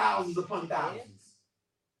you got thousands upon thousands.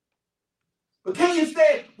 But can you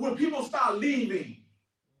say it when people start leaving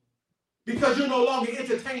because you're no longer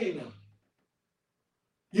entertaining them?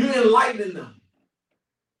 You're enlightening them.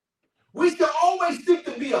 We should always seek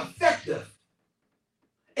to be effective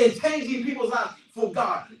in changing people's lives for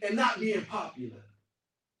God and not being popular.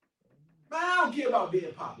 Man, I don't care about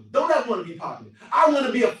being popular. Don't ever want to be popular. I want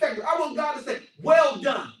to be effective. I want God to say, well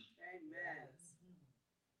done.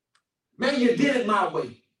 Amen. Man, you did it my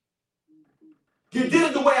way. You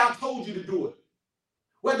did it the way I told you to do it.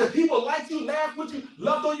 Whether people liked you, laughed with you,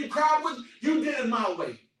 loved on you, cried with you, you did it my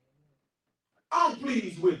way. I'm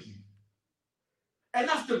pleased with you. And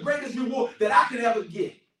that's the greatest reward that I could ever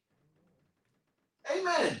get.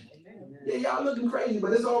 Amen. Amen. Yeah, y'all looking crazy,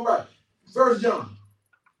 but it's all right. 1 John.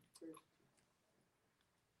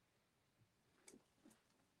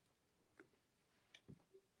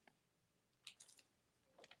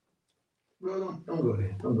 Well, don't go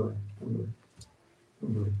there. Don't go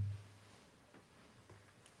there.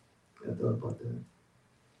 I thought about that.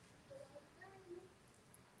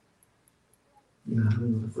 Nah, I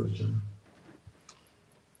don't know the 1 John.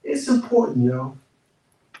 It's important, y'all.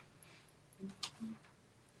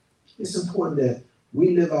 It's important that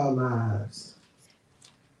we live our lives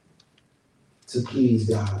to please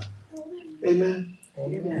God. Amen?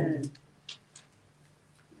 Amen.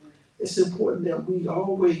 It's important that we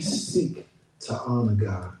always seek to honor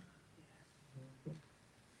God.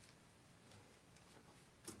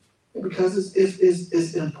 Because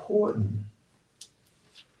it's important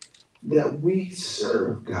that we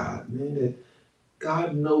serve God, man, that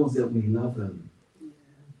God knows that we love him.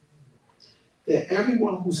 That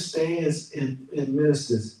everyone who stands and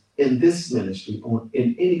ministers in this ministry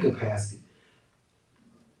in any capacity,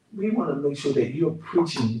 we want to make sure that you're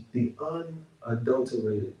preaching the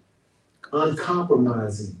unadulterated,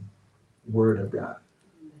 uncompromising word of God.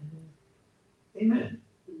 Amen.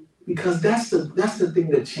 Because that's the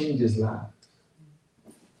thing that changes lives.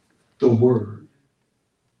 The word.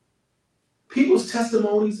 People's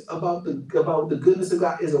testimonies about the goodness of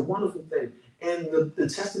God is a wonderful thing. And the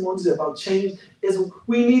testimonies about change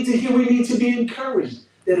we need to hear, we need to be encouraged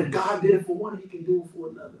that if God did it for one, he can do it for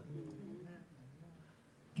another.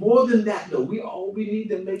 More than that, though, we need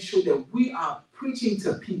to make sure that we are preaching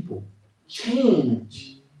to people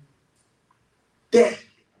change that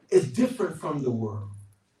is different from the world.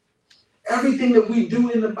 Everything that we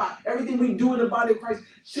do in the body, everything we do in the body of Christ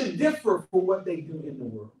should differ from what they do in the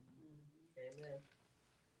world.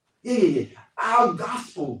 Yeah. Our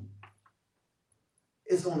gospel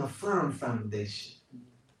is on a firm foundation.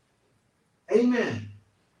 Amen.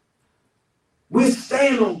 We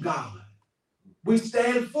stand on God. We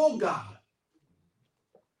stand for God.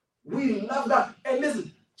 We love God. And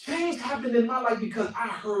listen, change happened in my life because I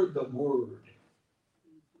heard the word.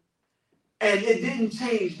 And it didn't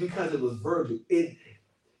change because it was Virgil.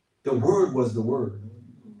 The word was the word.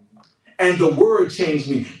 And the word changed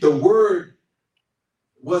me. The word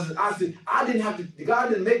was, I didn't have to, God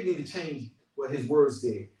didn't make me to change what his word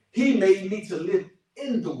said. He made me to live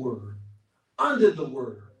in the word, under the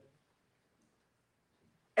word,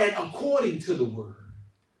 and according to the word.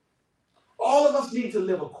 All of us need to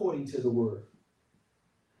live according to the word.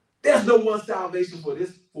 There's no one salvation for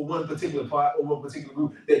one particular part or one particular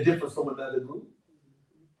group that differs from another group.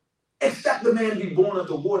 Except the man be born of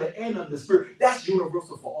the water and of the spirit. That's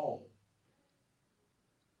universal for all.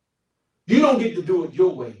 You don't get to do it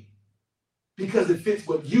your way because it fits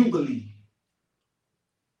what you believe.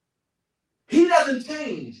 He doesn't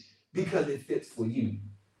change because it fits for you.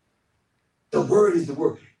 The word is the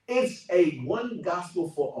word. It's a one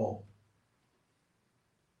gospel for all.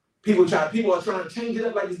 People are trying to change it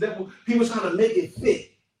up like this devil. People trying to make it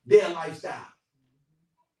fit their lifestyle.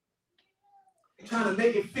 Trying to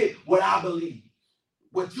make it fit what I believe.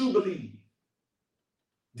 What you believe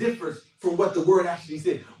differs from what the word actually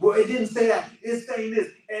said. Well, it didn't say that. It's saying this.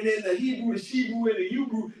 And in the Hebrew, the Shebrew, and the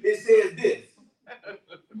Hebrew, it says this.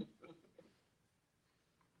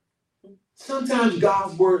 Sometimes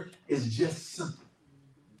God's word is just simple.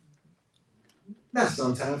 Not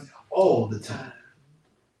sometimes, all the time.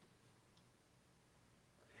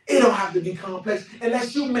 It don't have to be complex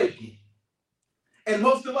unless you make it. And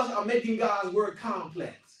most of us are making God's word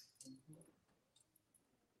complex.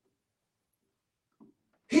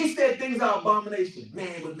 He said things are abomination.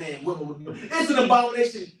 Man with man, woman with woman. It's an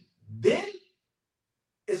abomination then.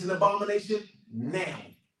 It's an abomination now.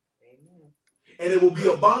 Amen. And it will be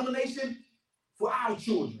abomination for our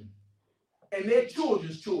children and their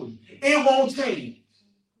children's children. It won't change.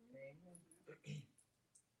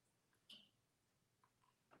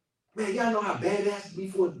 Man, y'all know how bad it has to be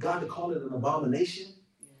for God to call it an abomination?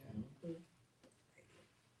 Yeah.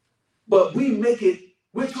 But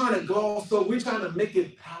we're trying to gloss, so we're trying to make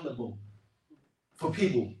it palatable for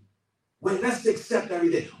people. Wait, let's accept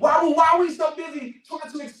everything. Why are we so busy trying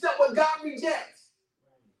to accept what God rejects?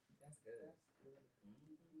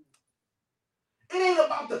 It ain't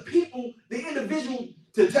about the people, the individual,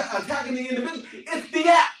 attacking the individual. It's the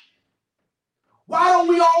act. Why don't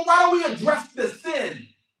we address the sin?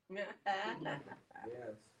 Yes.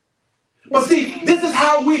 But see, this is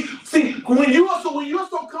how when you're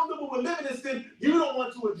so comfortable with living in sin, you don't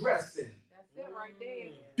want to address sin. That's it right there.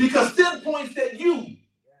 Because sin points at you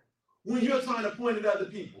when you're trying to point at other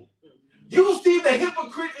people. You see the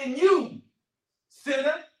hypocrite in you,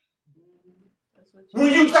 sinner,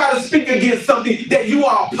 when you try to speak against something that you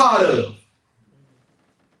are a part of.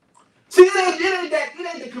 See,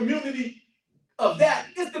 it ain't the community of that.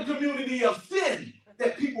 It's the community of sin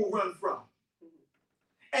that people run from.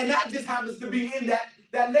 And that just happens to be in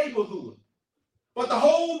that neighborhood. But the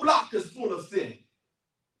whole block is full of sin.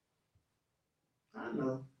 I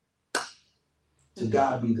know. To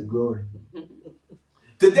God be the glory.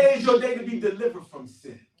 Today is your day to be delivered from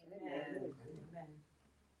sin.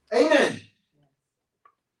 Amen.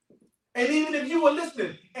 And even if you are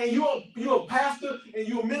listening and you're a pastor and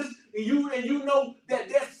you're a minister and you know that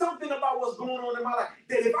there's something about what's going on in my life,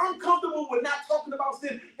 that if I'm comfortable with not talking about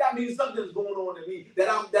sin, that means means something's going on in me that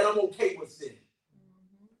I'm okay with sin.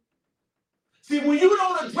 See, when you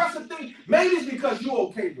don't address a thing, maybe it's because you're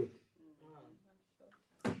okay with it.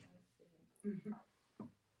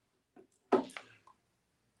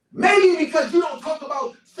 Maybe because you don't talk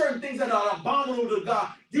about certain things that are abominable to God.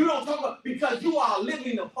 You don't talk about because you are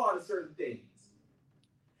living a part of certain things.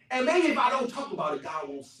 And maybe if I don't talk about it, God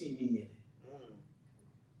won't see me in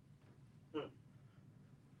it.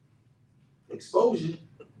 Exposure.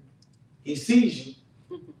 He sees you.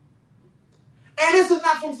 And this is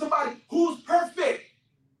not from somebody who's perfect.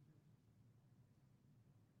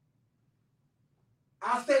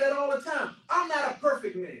 I say that all the time. I'm not a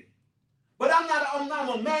perfect man. But I'm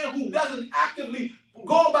not a man who doesn't actively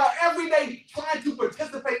go about every day trying to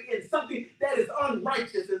participate in something that is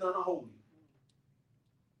unrighteous and unholy.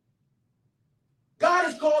 God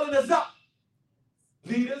is calling us up,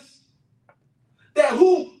 leaders,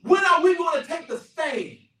 when are we going to take the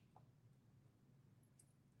stand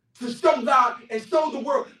to show God and show the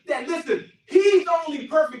world that, listen, he's only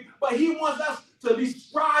perfect, but he wants us to be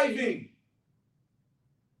striving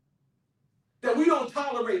that we don't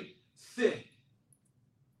tolerate sin.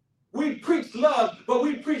 We preach love, but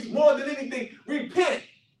we preach more than anything, repent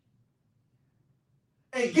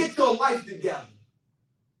and get your life together.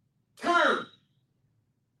 Turn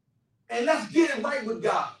and let's get it right with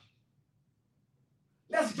God.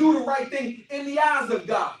 Let's do the right thing in the eyes of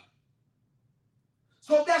God.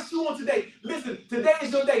 So if that's you on today, listen, today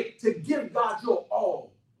is your day to give God your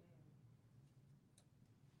all.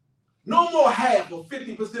 No more half or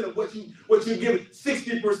 50% of what you give,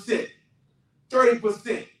 60%,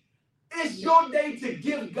 30%. It's your day to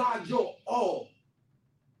give God your all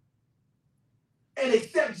and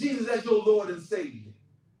accept Jesus as your Lord and Savior.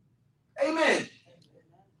 Amen.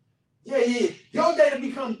 Yeah. Your day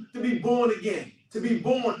to be born again, to be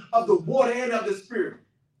born of the water and of the Spirit.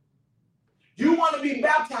 You want to be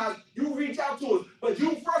baptized, you reach out to us. But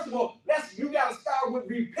you, first of all, you got to start with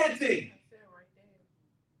repenting.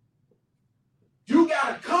 You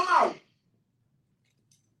got to come out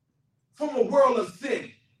from a world of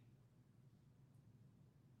sin.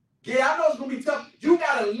 Yeah, I know it's going to be tough. You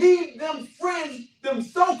got to leave them friends, them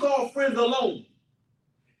so-called friends alone.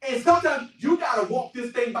 And sometimes you got to walk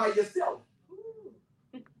this thing by yourself.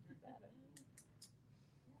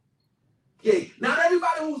 Yeah, not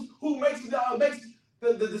everybody who makes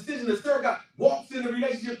the decision to serve God walks in a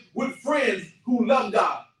relationship with friends who love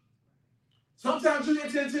God. Sometimes you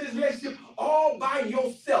enter into this relationship all by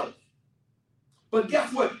yourself. But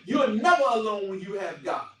guess what? You're never alone when you have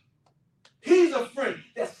God. He's a friend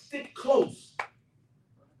that sticks close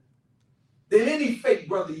than any fake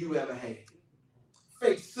brother you ever had,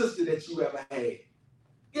 fake sister that you ever had.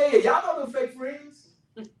 Yeah, y'all know them fake friends.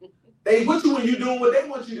 They with you when you're doing what they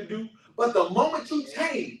want you to do, but the moment you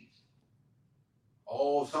change,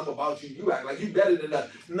 oh, something about you, you act like you better than us.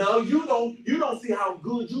 No, you don't see how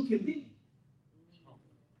good you can be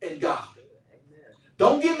in God.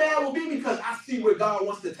 Don't get mad with me because I see where God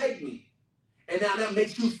wants to take me. And now that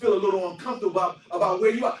makes you feel a little uncomfortable about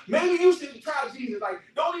where you are. Maybe you should try Jesus. Like,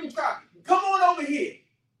 don't even try. Come on over here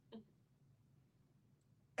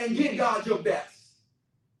and give God your best.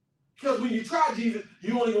 Because when you try Jesus,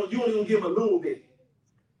 you only gonna give him a little bit.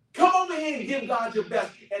 Come over here and give God your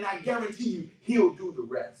best, and I guarantee you, he'll do the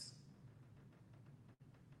rest.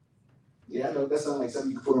 Yeah, I know that sounds like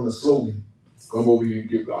something you can put on a slogan. Come over here and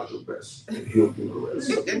give God your best, and he'll do the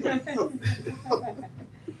rest.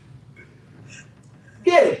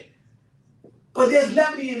 Yeah. But there's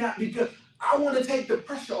levity in that because I want to take the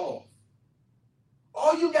pressure off.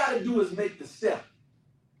 All you got to do is make the step.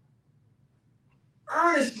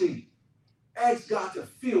 Earnestly ask God to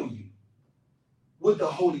fill you with the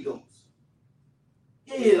Holy Ghost.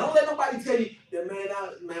 Yeah, don't let nobody tell you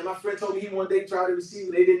that, man, my friend told me he one day tried to receive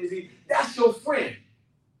it, they didn't receive. That's your friend.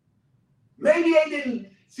 Maybe they didn't.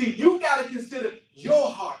 See, you got to consider your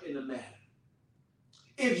heart in the matter.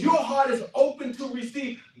 If your heart is open to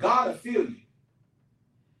receive, God will fill you.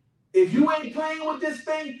 If you ain't playing with this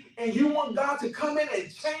thing and you want God to come in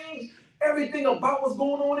and change everything about what's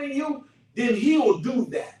going on in you, then he will do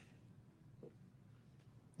that.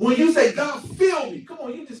 When you say, God, fill me. Come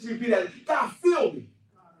on, you just repeat that. God, fill me.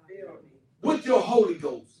 With your Holy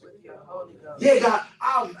Ghost. Yeah, God,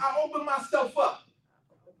 I'll open myself up.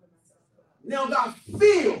 Now, God,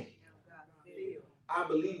 fill. I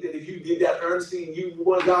believe that if you did that earnestly and you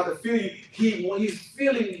want God to fill you, when he's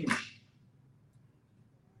filling you.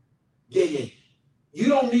 Yeah. You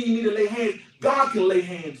don't need me to lay hands. God can lay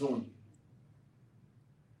hands on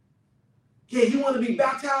you. Yeah, you want to be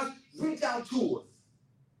baptized? Reach out to us.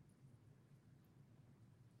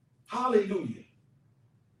 Hallelujah.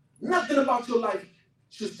 Nothing about your life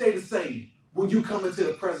should stay the same when you come into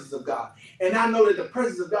the presence of God. And I know that the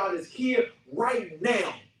presence of God is here right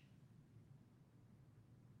now.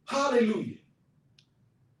 Hallelujah.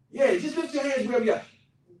 Yeah, just lift your hands wherever you are.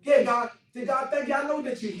 Yeah, God. Say, God, thank you. I know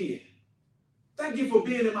that you're here. Thank you for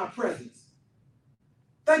being in my presence.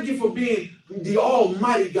 Thank you for being the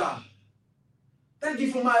Almighty God. Thank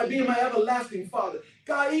you for being my everlasting Father.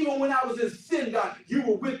 God, even when I was in sin, God, you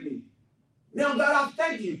were with me. Now, God, I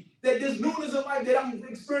thank you that this newness of life that I'm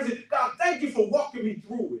experiencing, God, thank you for walking me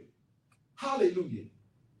through it. Hallelujah.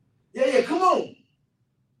 Yeah, come on.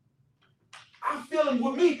 I feel him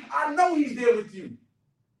with me. I know he's there with you.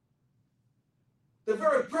 The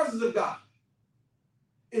very presence of God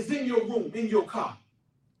is in your room, in your car,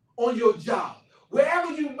 on your job.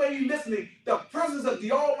 Wherever you may be listening, the presence of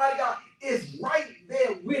the Almighty God is right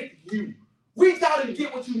there with you. Reach out and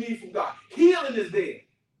get what you need from God. Healing is there.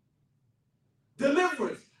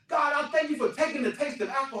 Deliverance. God, I thank you for taking the taste of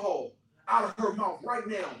alcohol out of her mouth right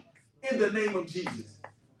now in the name of Jesus.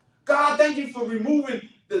 God, I thank you for removing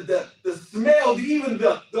the smell, even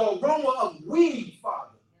the aroma of weed, Father.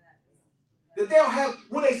 That they'll have,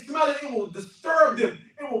 when they smell it, it will disturb them.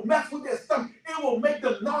 It will mess with their stomach. It will make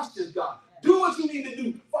them nauseous, God. Do what you need to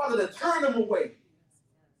do, Father, to turn them away.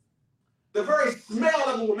 The very smell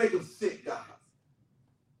of it will make them sick, God.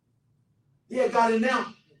 Yeah, God, and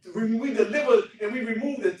now we deliver and we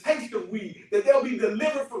remove the taste of weed, that they'll be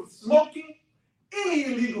delivered from smoking any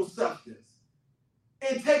illegal substance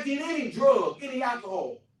and taking any drug, any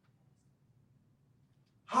alcohol.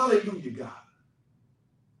 Hallelujah, God.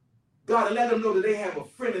 God, and let them know that they have a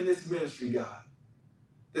friend in this ministry, God,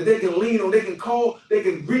 that they can lean on, they can call, they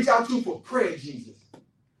can reach out to for prayer, Jesus.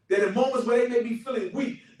 That in moments where they may be feeling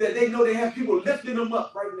weak, that they know they have people lifting them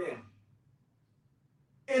up right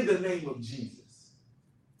now. In the name of Jesus.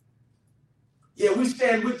 Yeah, we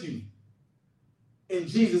stand with you. In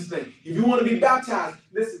Jesus' name. If you want to be baptized,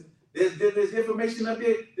 listen, there's information up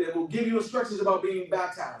there that will give you instructions about being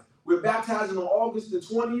baptized. We're baptizing on August the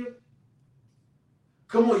 20th.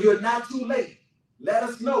 Come on, you're not too late. Let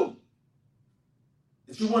us know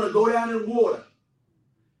that you want to go down in water.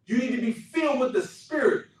 You need to be filled with the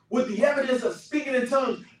Spirit, with the evidence of speaking in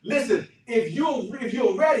tongues. Listen, if you're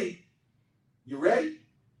ready, you ready?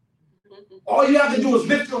 All you have to do is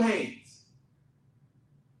lift your hands.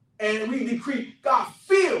 And we decree, God,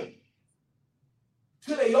 fill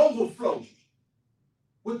till they overflow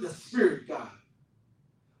with the Spirit, God.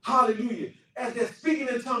 Hallelujah. As they're speaking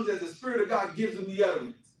in tongues, as the Spirit of God gives them the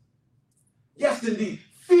utterance. Yes, indeed.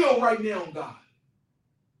 Feel right now, God.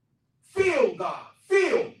 Feel, God.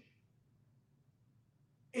 Feel.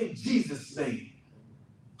 In Jesus' name.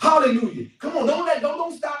 Hallelujah. Come on,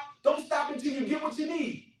 don't stop. Don't stop until you get what you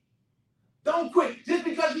need. Don't quit. Just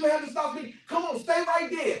because you haven't stopped speaking. Come on, stay right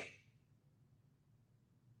there.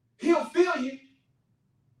 He'll feel you.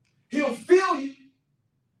 He'll feel you.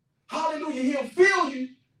 Hallelujah. He'll feel you.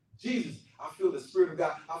 Jesus, I feel the Spirit of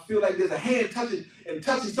God. I feel like there's a hand touching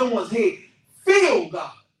someone's head. Feel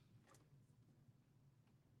God.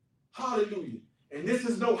 Hallelujah. And this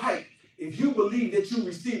is no hype. If you believe that you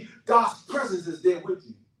receive, God's presence is there with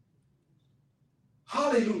you.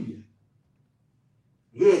 Hallelujah.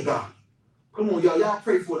 Yeah, God. Come on, y'all. Y'all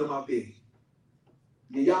pray for them out there.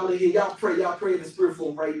 Yeah, y'all in here. Y'all pray in the Spirit for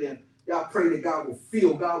them right now. Y'all pray that God will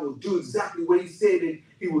feel. God will do exactly what he said that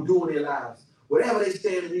he will do in their lives. Whatever they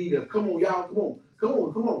stand in need of. Come on, y'all. Come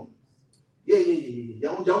on. Yeah.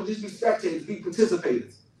 Y'all just be spectators. Be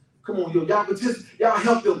participators. Come on, y'all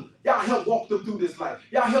help them. Y'all help walk them through this life.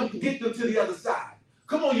 Y'all help get them to the other side.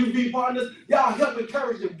 Come on, you be partners. Y'all help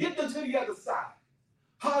encourage them. Get them to the other side.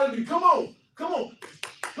 Hallelujah. Come on, y'all.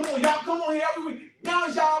 Come on here every week. Now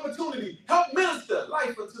is your opportunity. Help minister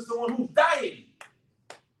life to someone who's dying.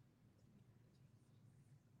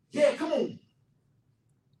 Yeah, come on.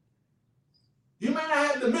 You may not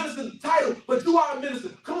have the minister's title, but you are a minister.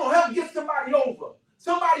 Come on, help get somebody over.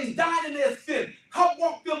 Somebody's dying in their sin. Help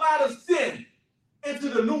walk them out of sin into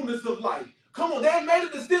the newness of life. Come on, they made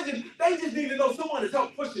a decision. They just need to know someone is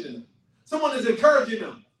help pushing them. Someone is encouraging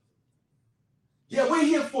them. Yeah, we're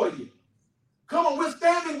here for you. Come on, we're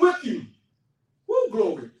standing with you. Woo,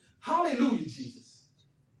 glory. Hallelujah, Jesus.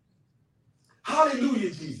 Hallelujah,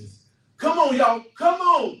 Jesus. Come on, y'all. Come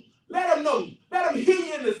on. Let them know. Let them hear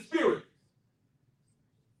you in the Spirit.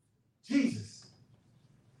 Jesus.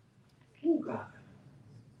 Oh, God.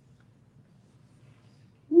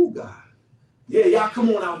 Oh, God. Yeah, y'all come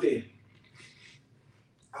on out there.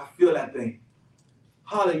 I feel that thing.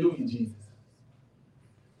 Hallelujah, Jesus.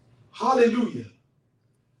 Hallelujah.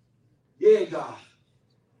 Yeah, God.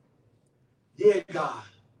 Yeah, God.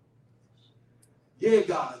 Yeah,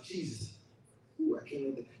 God, Jesus. Ooh, I can't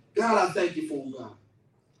remember. God, I thank you for them, God.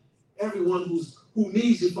 Everyone who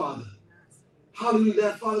needs you, Father. Hallelujah,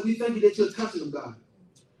 that Father, we thank you that you're touching them, God.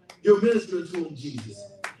 You're ministering to them, Jesus.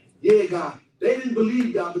 Yeah, God. They didn't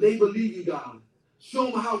believe, God, but they believe you, God.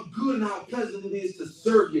 Show them how good and how pleasant it is to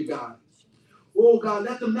serve you, God. Oh, God,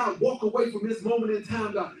 let them not walk away from this moment in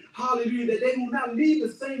time, God. Hallelujah, that they will not leave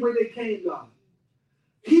the same way they came, God.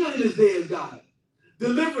 Healing is theirs, God.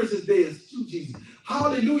 Deliverance is theirs, too, Jesus.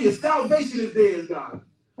 Hallelujah. Salvation is theirs, God.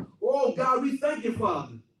 Oh, God, we thank you,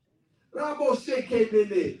 Father. Rabo sheke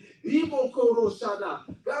nene. Ibo koro shana.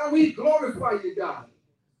 God, we glorify you, God.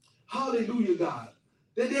 Hallelujah, God.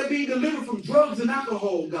 That they're being delivered from drugs and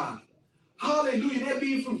alcohol, God. Hallelujah. They're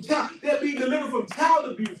being delivered from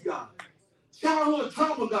child abuse, God. Childhood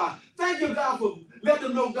trauma, God. Thank you, God, for letting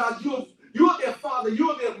them know, God, you're their father,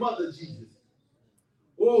 you're their mother, Jesus.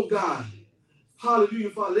 Oh, God. Hallelujah,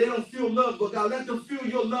 Father. They don't feel love, but God, let them feel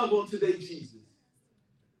your love on today, Jesus.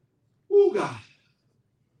 Oh, God.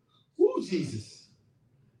 Oh, Jesus.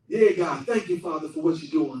 Yeah, God. Thank you, Father, for what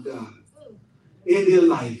you're doing, God, in their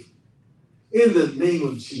life. In the name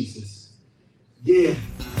of Jesus. Yeah.